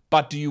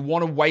 But do you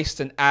want to waste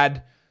an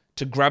ad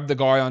to grab the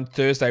guy on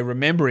Thursday,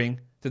 remembering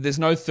that there's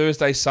no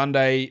Thursday,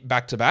 Sunday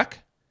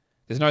back-to-back?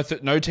 There's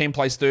no team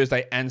plays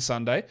Thursday and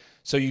Sunday.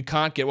 So you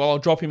can't get, I'll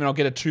drop him and I'll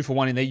get a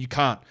 2-for-1 in there. You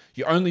can't.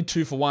 Your only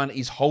 2-for-1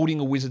 is holding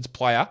a Wizards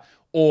player,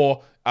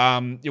 or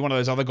you're one of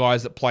those other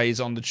guys that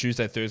plays on the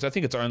Tuesday, Thursday. I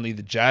think it's only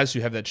the Jazz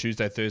who have that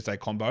Tuesday, Thursday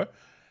combo.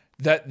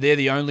 That they're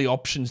the only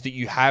options that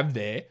you have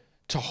there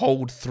to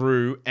hold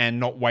through and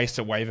not waste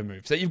a waiver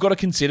move. So you've got to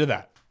consider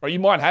that. Right? You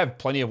might have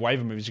plenty of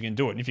waiver moves you can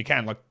do it. And if you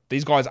can, like,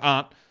 these guys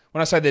aren't,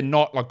 when I say they're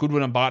not, like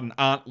Goodwin and Barton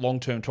aren't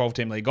long-term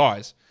 12-team league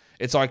guys,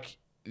 it's like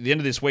at the end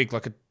of this week,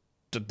 like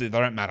they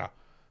don't matter.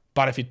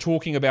 But if you're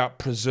talking about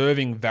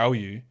preserving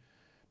value,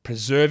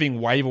 preserving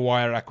waiver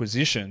wire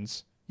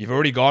acquisitions, you've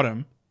already got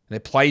them. They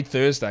played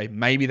Thursday.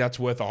 Maybe that's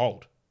worth a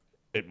hold.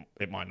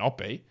 It might not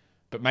be,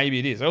 but maybe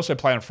it is. They also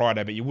play on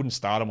Friday, but you wouldn't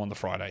start them on the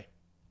Friday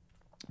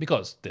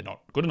because they're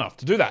not good enough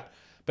to do that.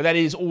 But that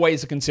is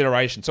always a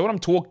consideration. So when I'm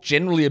talking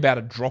generally about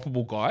a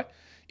droppable guy,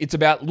 it's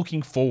about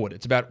looking forward.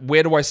 It's about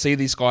where do I see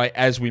this guy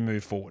as we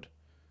move forward.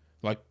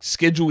 Like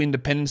schedule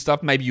independent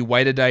stuff, maybe you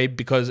wait a day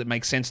because it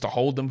makes sense to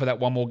hold them for that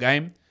one more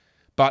game.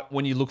 But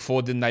when you look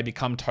forward, then they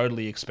become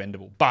totally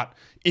expendable. But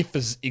if,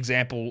 for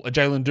example, a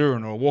Jalen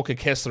Duren or a Walker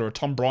Kessler or a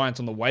Tom Bryant's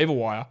on the waiver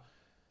wire,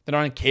 then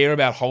I don't care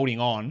about holding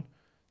on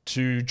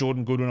to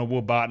Jordan Goodwin or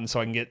Will Barton so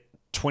I can get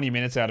 20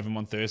 minutes out of him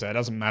on Thursday. It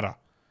doesn't matter.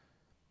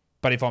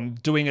 But if I'm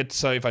doing it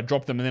so if I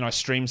drop them and then I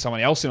stream someone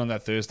else in on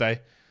that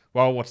Thursday,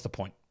 well, what's the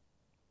point?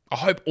 I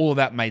hope all of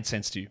that made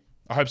sense to you.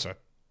 I hope so.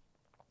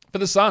 For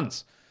the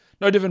Suns,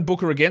 no Devin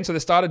Booker again, so they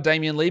started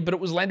Damian Lee, but it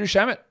was Landry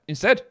Shamet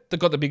instead that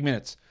got the big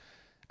minutes.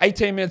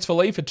 18 minutes for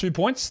Lee for 2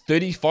 points,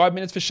 35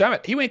 minutes for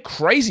Shamet. He went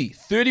crazy.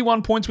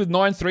 31 points with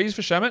 9 threes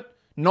for Shamet.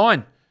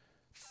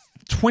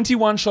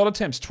 21 shot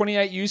attempts,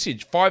 28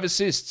 usage, 5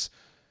 assists.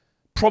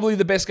 Probably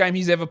the best game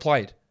he's ever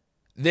played.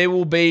 There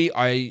will be,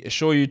 I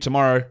assure you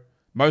tomorrow,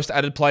 most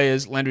added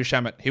players, Landry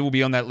Shamet. He will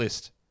be on that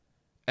list.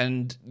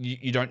 And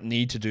you don't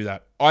need to do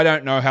that. I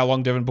don't know how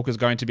long Devin Booker's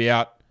going to be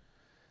out.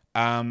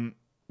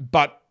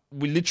 But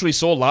we literally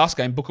saw last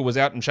game Booker was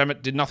out and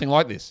Shamet did nothing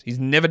like this. He's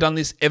never done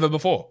this ever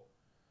before.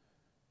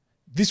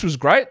 This was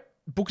great.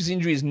 Booker's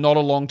injury is not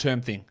a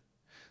long-term thing.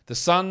 The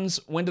Suns,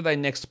 when do they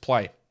next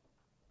play?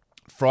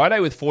 Friday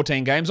with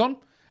 14 games on,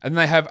 and then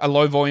they have a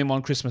low volume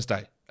on Christmas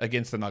Day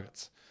against the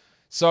Nuggets.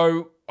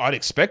 So I'd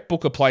expect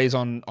Booker plays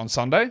on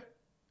Sunday,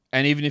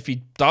 and even if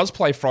he does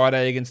play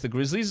Friday against the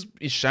Grizzlies,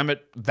 is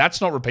Shamet,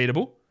 that's not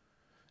repeatable,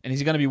 and is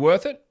he going to be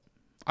worth it?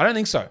 I don't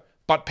think so.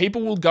 But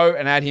people will go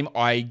and add him,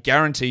 I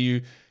guarantee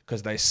you,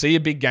 because they see a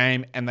big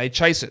game and they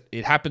chase it.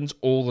 It happens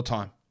all the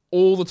time.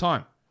 All the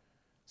time.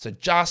 So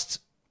just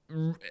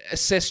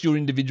assess your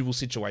individual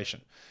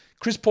situation.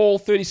 Chris Paul,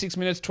 36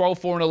 minutes, 12,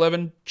 4, and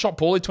 11. Shot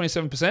poorly,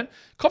 27%.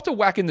 Copped a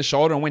whack in the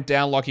shoulder and went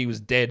down like he was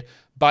dead.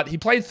 But he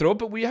played through it,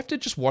 but we have to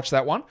just watch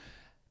that one.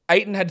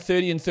 Ayton had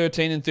 30 and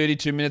 13 and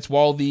 32 minutes,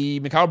 while the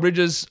Mikal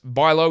Bridges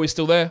buy low is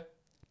still there.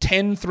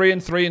 10, 3,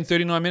 and 3 in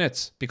 39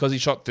 minutes because he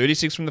shot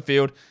 36 from the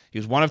field. He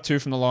was 1 of 2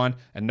 from the line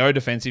and no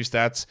defensive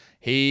stats.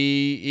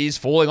 He is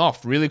falling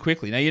off really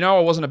quickly. Now,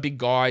 I wasn't a big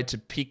guy to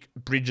pick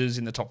Bridges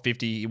in the top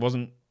 50. He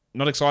wasn't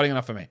not exciting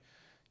enough for me.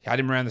 He had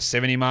him around the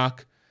 70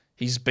 mark.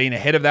 He's been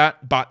ahead of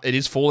that, but it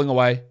is falling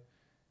away.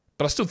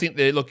 But I still think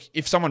that, look,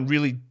 if someone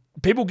really...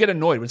 People get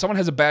annoyed when someone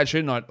has a bad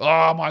shooting night.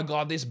 Oh, my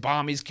God, this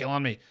bum is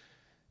killing me.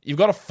 You've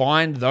got to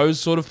find those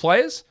sort of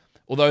players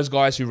or those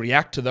guys who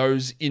react to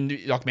those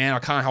like, man, I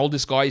can't hold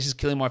this guy. He's just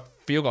killing my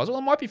field goals. Well,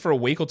 it might be for a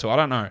week or two. I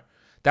don't know.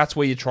 That's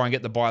where you try and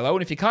get the buy low.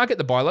 And if you can't get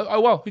the buy low,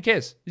 oh, well, who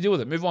cares? You deal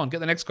with it. Move on.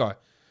 Get the next guy.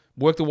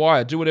 Work the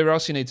wire. Do whatever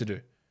else you need to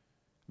do.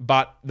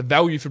 But the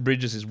value for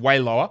Bridges is way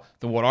lower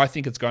than what I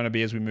think it's going to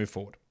be as we move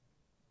forward.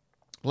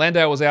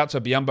 Landale was out, so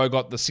Biyombo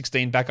got the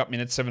 16 backup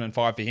minutes, 7 and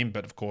 5 for him.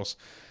 But, of course,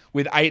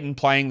 with Ayton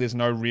playing, there's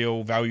no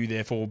real value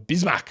there for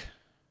Bismack.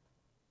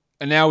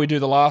 And now we do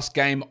the last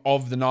game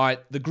of the night.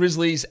 The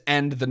Grizzlies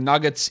and the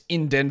Nuggets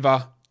in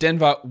Denver.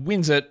 Denver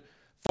wins it.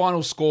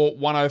 Final score,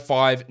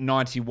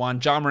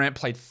 105-91. Ja Morant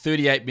played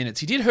 38 minutes.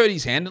 He did hurt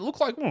his hand. It looked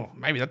like,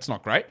 maybe that's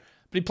not great.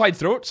 But he played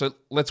through it, so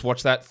let's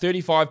watch that.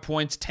 35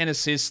 points, 10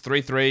 assists,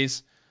 3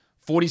 threes,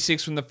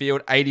 46 from the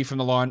field, 80 from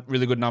the line.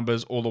 Really good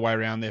numbers all the way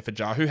around there for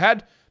Ja, who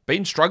had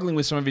been struggling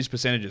with some of his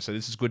percentages. So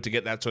this is good to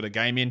get that sort of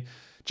game in.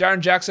 Jaren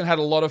Jackson had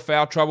a lot of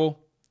foul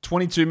trouble.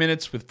 22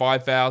 minutes with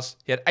 5 fouls.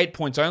 He had 8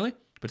 points only,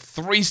 but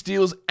 3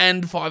 steals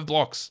and 5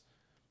 blocks.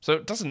 So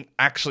it doesn't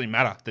actually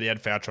matter that he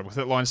had foul trouble.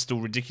 That line's still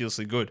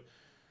ridiculously good.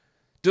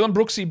 Dylan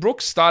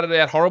Brooks started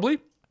out horribly,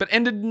 but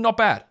ended not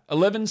bad.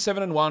 11,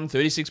 7, and 1,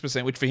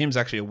 36%, which for him is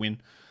actually a win.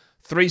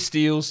 3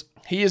 steals.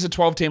 He is a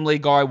 12-team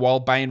league guy while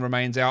Bane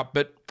remains out,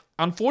 but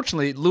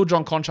unfortunately, Lil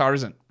John Conchar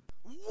isn't.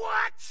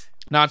 What?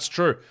 No, it's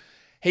true.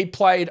 He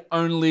played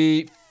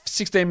only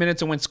 16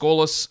 minutes and went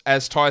scoreless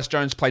as Tyus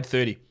Jones played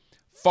 30.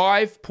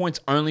 5 points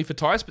only for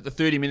Tyus, but the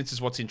 30 minutes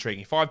is what's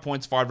intriguing. 5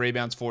 points, 5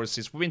 rebounds, 4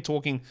 assists. We've been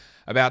talking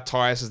about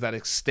Tyus as that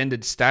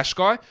extended stash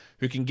guy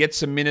who can get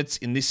some minutes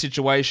in this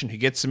situation, who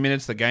gets some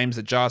minutes, the games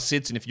that Ja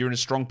sits, and if you're in a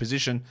strong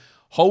position,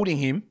 holding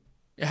him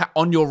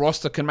on your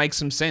roster can make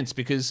some sense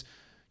because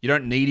you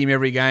don't need him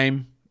every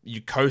game.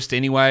 You coast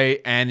anyway,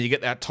 and you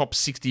get that top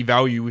 60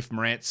 value if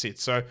Morant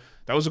sits. So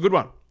that was a good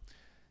one.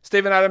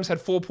 Steven Adams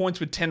had 4 points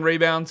with 10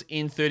 rebounds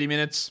in 30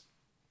 minutes.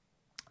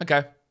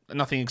 Okay.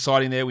 Nothing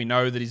exciting there. We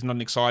know that he's not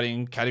an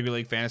exciting category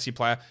league fantasy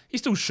player. He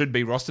still should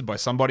be rostered by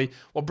somebody.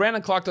 Well,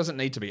 Brandon Clark doesn't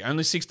need to be.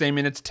 Only 16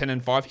 minutes, 10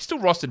 and 5. He's still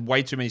rostered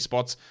way too many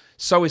spots.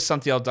 So is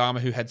Santi Aldama,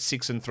 who had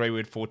 6 and 3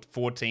 with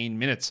 14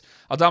 minutes.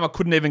 Aldama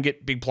couldn't even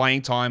get big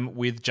playing time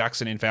with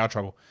Jackson in foul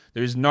trouble.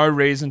 There is no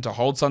reason to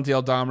hold Santi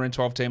Aldama in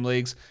 12-team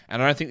leagues,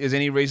 and I don't think there's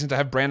any reason to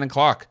have Brandon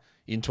Clark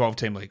in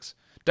 12-team leagues.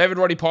 David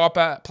Roddy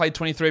Piper played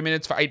 23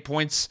 minutes for 8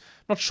 points.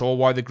 Not sure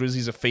why the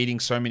Grizzlies are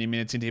feeding so many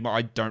minutes into him.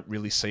 I don't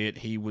really see it.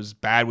 He was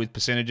bad with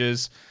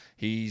percentages.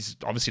 He's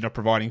obviously not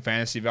providing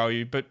fantasy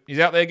value, but he's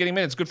out there getting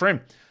minutes. Good for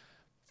him.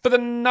 For the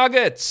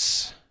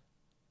Nuggets.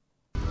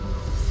 Big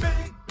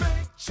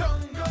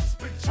chungus,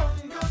 big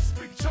chungus,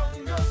 big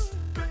chungus,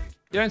 big...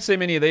 You don't see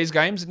many of these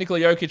games. Nikola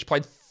Jokic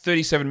played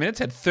 37 minutes,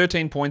 had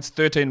 13 points,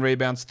 13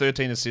 rebounds,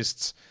 13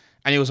 assists,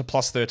 and he was a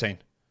plus 13.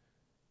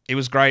 It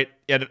was great.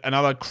 He had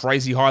another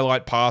crazy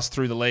highlight pass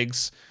through the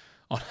legs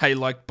on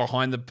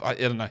behind the... I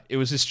don't know. It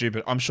was just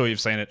stupid. I'm sure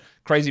you've seen it.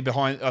 Crazy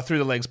through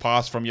the legs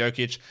pass from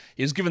Jokic.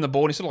 He was given the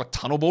ball and he sort of like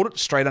tunnel balled it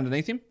straight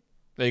underneath him.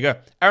 There you go.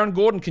 Aaron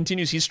Gordon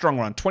continues his strong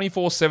run.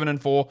 24, 7,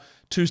 and 4,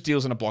 2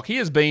 steals and a block. He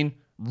has been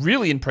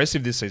really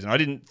impressive this season. I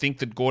didn't think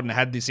that Gordon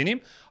had this in him.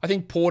 I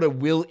think Porter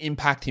will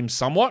impact him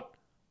somewhat,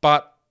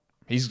 but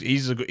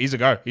he's a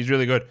go. He's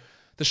really good.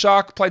 The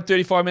Shark played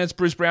 35 minutes.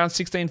 Bruce Brown,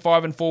 16,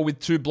 5, and 4 with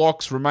 2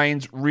 blocks.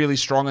 Remains really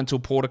strong until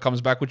Porter comes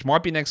back, which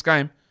might be next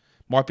game.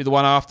 Might be the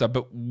one after,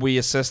 but we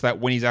assess that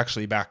when he's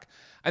actually back.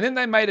 And then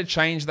they made a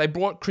change. They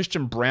brought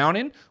Christian Brown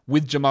in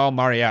with Jamal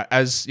Murray out.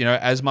 As you know,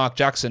 as Mark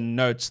Jackson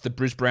notes, that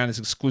Bruce Brown is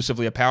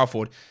exclusively a power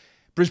forward.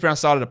 Bruce Brown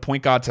started at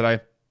point guard today.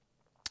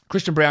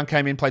 Christian Brown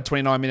came in, played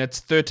 29 minutes,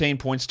 13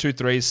 points, 2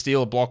 threes,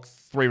 steal, a block,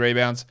 3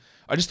 rebounds.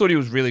 I just thought he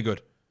was really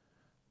good.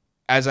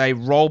 As a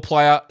role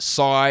player,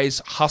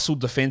 size, hustle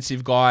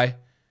defensive guy,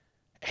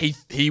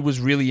 he was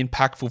really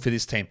impactful for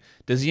this team.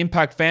 Does he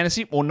impact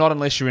fantasy? Or not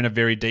unless you're in a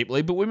very deep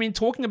league. But we've been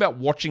talking about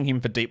watching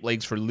him for deep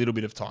leagues for a little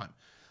bit of time.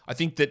 I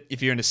think that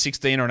if you're in a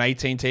 16 or an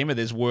 18 teamer,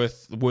 there's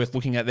worth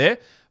looking at there.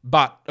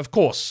 But, of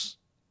course,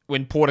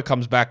 when Porter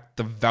comes back,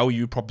 the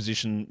value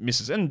proposition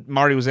misses. And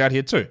Murray was out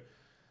here too.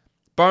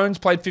 Bones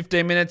played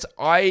 15 minutes.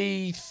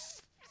 I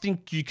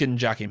think you can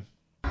jack him.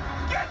 Get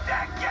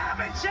that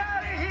garbage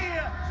out of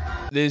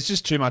here! There's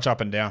just too much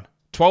up and down.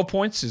 12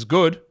 points is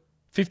good.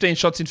 15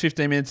 shots in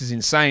 15 minutes is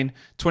insane.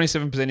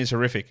 27% is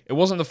horrific. It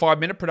wasn't the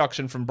 5-minute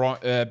production from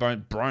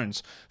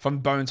Bones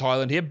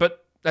Hyland here,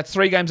 but that's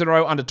 3 games in a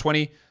row under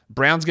 20.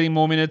 Brown's getting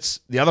more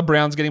minutes. The other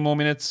Brown's getting more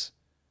minutes.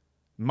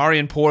 Murray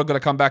and Porter got to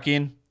come back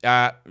in.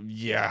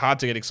 Hard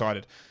to get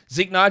excited.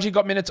 Zeke Naji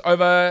got minutes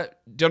over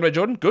DeAndre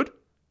Jordan. Good.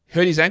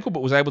 Hurt his ankle,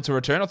 but was able to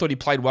return. I thought he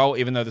played well,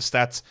 even though the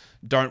stats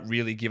don't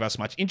really give us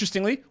much.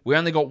 Interestingly, we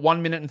only got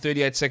 1 minute and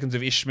 38 seconds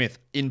of Ish Smith.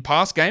 In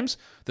past games,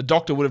 the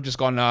doctor would have just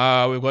gone,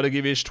 we've got to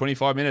give Ish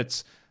 25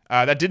 minutes.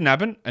 That didn't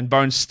happen, and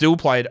Bones still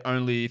played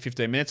only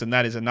 15 minutes, and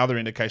that is another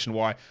indication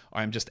why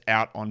I am just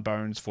out on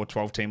Bones for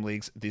 12-team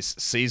leagues this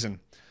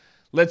season.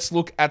 Let's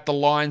look at the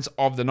lines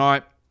of the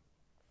night.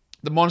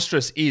 The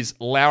monstrous is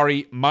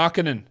Lauri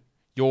Markkanen.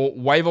 Your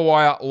waiver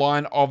wire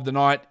line of the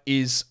night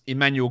is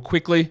Emmanuel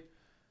Quickley.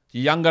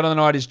 Your young gun of the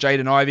night is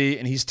Jaden Ivey,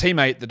 and his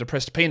teammate, the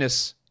depressed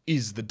penis,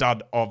 is the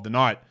dud of the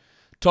night.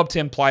 Top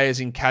 10 players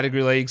in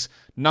category leagues.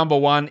 Number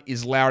 1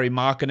 is Lauri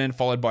Markkanen,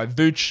 followed by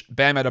Vooch,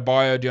 Bam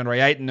Adebayo,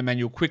 DeAndre Ayton,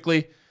 Emmanuel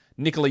Quickley,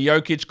 Nikola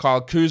Jokic,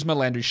 Kyle Kuzma,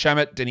 Landry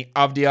Shamet, Denny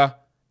Avdia,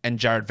 and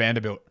Jared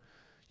Vanderbilt.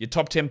 Your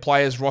top 10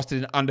 players rostered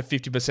in under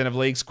 50% of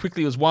leagues.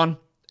 Quickley was 1.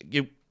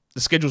 The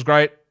schedule's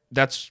great.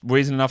 That's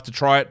reason enough to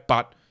try it,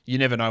 but you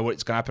never know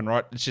what's going to happen,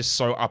 right? It's just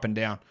so up and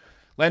down.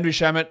 Landry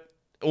Shamet,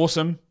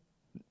 awesome.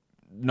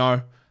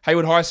 No.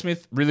 Hayward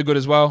Highsmith, really good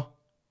as well.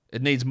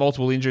 It needs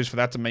multiple injuries for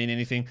that to mean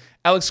anything.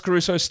 Alex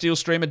Caruso, steal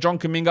streamer. John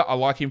Kuminga, I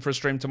like him for a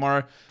stream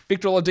tomorrow.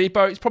 Victor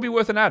Oladipo, he's probably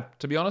worth an ad,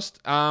 to be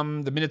honest.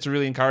 The minutes are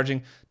really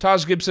encouraging.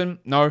 Taj Gibson,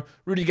 no.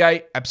 Rudy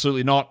Gay,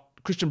 absolutely not.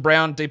 Christian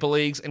Brown, deeper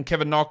leagues. And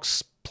Kevin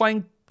Knox,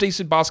 playing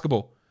decent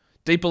basketball.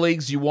 Deeper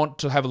leagues, you want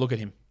to have a look at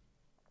him.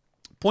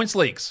 Points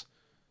leagues.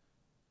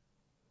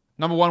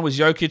 Number 1 was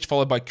Jokic,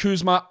 followed by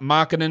Kuzma,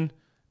 Markkanen,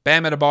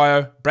 Bam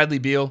Adebayo, Bradley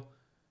Beal,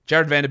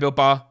 Jared Vanderbilt,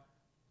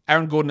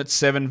 Aaron Gordon at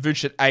 7,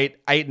 Vooch at 8,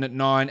 Ayton at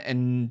 9,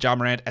 and Ja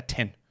Morant at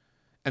 10.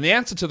 And the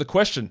answer to the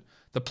question,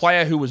 the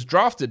player who was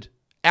drafted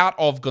out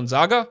of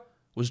Gonzaga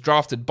was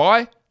drafted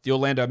by the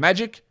Orlando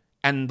Magic,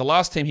 and the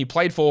last team he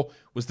played for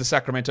was the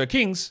Sacramento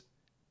Kings,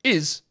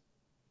 is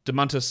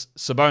Domantas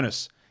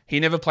Sabonis.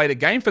 He never played a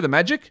game for the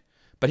Magic,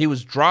 but he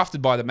was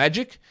drafted by the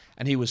Magic,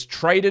 and he was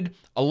traded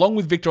along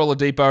with Victor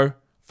Oladipo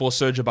for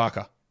Serge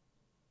Ibaka.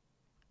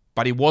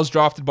 But he was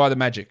drafted by the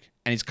Magic,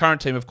 and his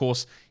current team, of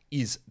course,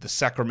 is the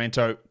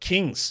Sacramento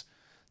Kings.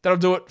 That'll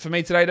do it for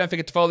me today. Don't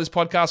forget to follow this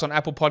podcast on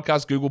Apple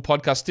Podcasts, Google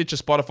Podcasts, Stitcher,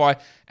 Spotify,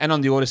 and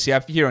on the Odyssey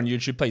app. If you're here on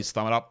YouTube, please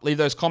thumb it up. Leave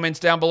those comments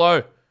down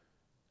below.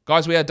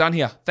 Guys, we are done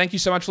here. Thank you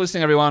so much for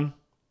listening, everyone.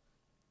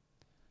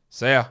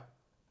 See ya.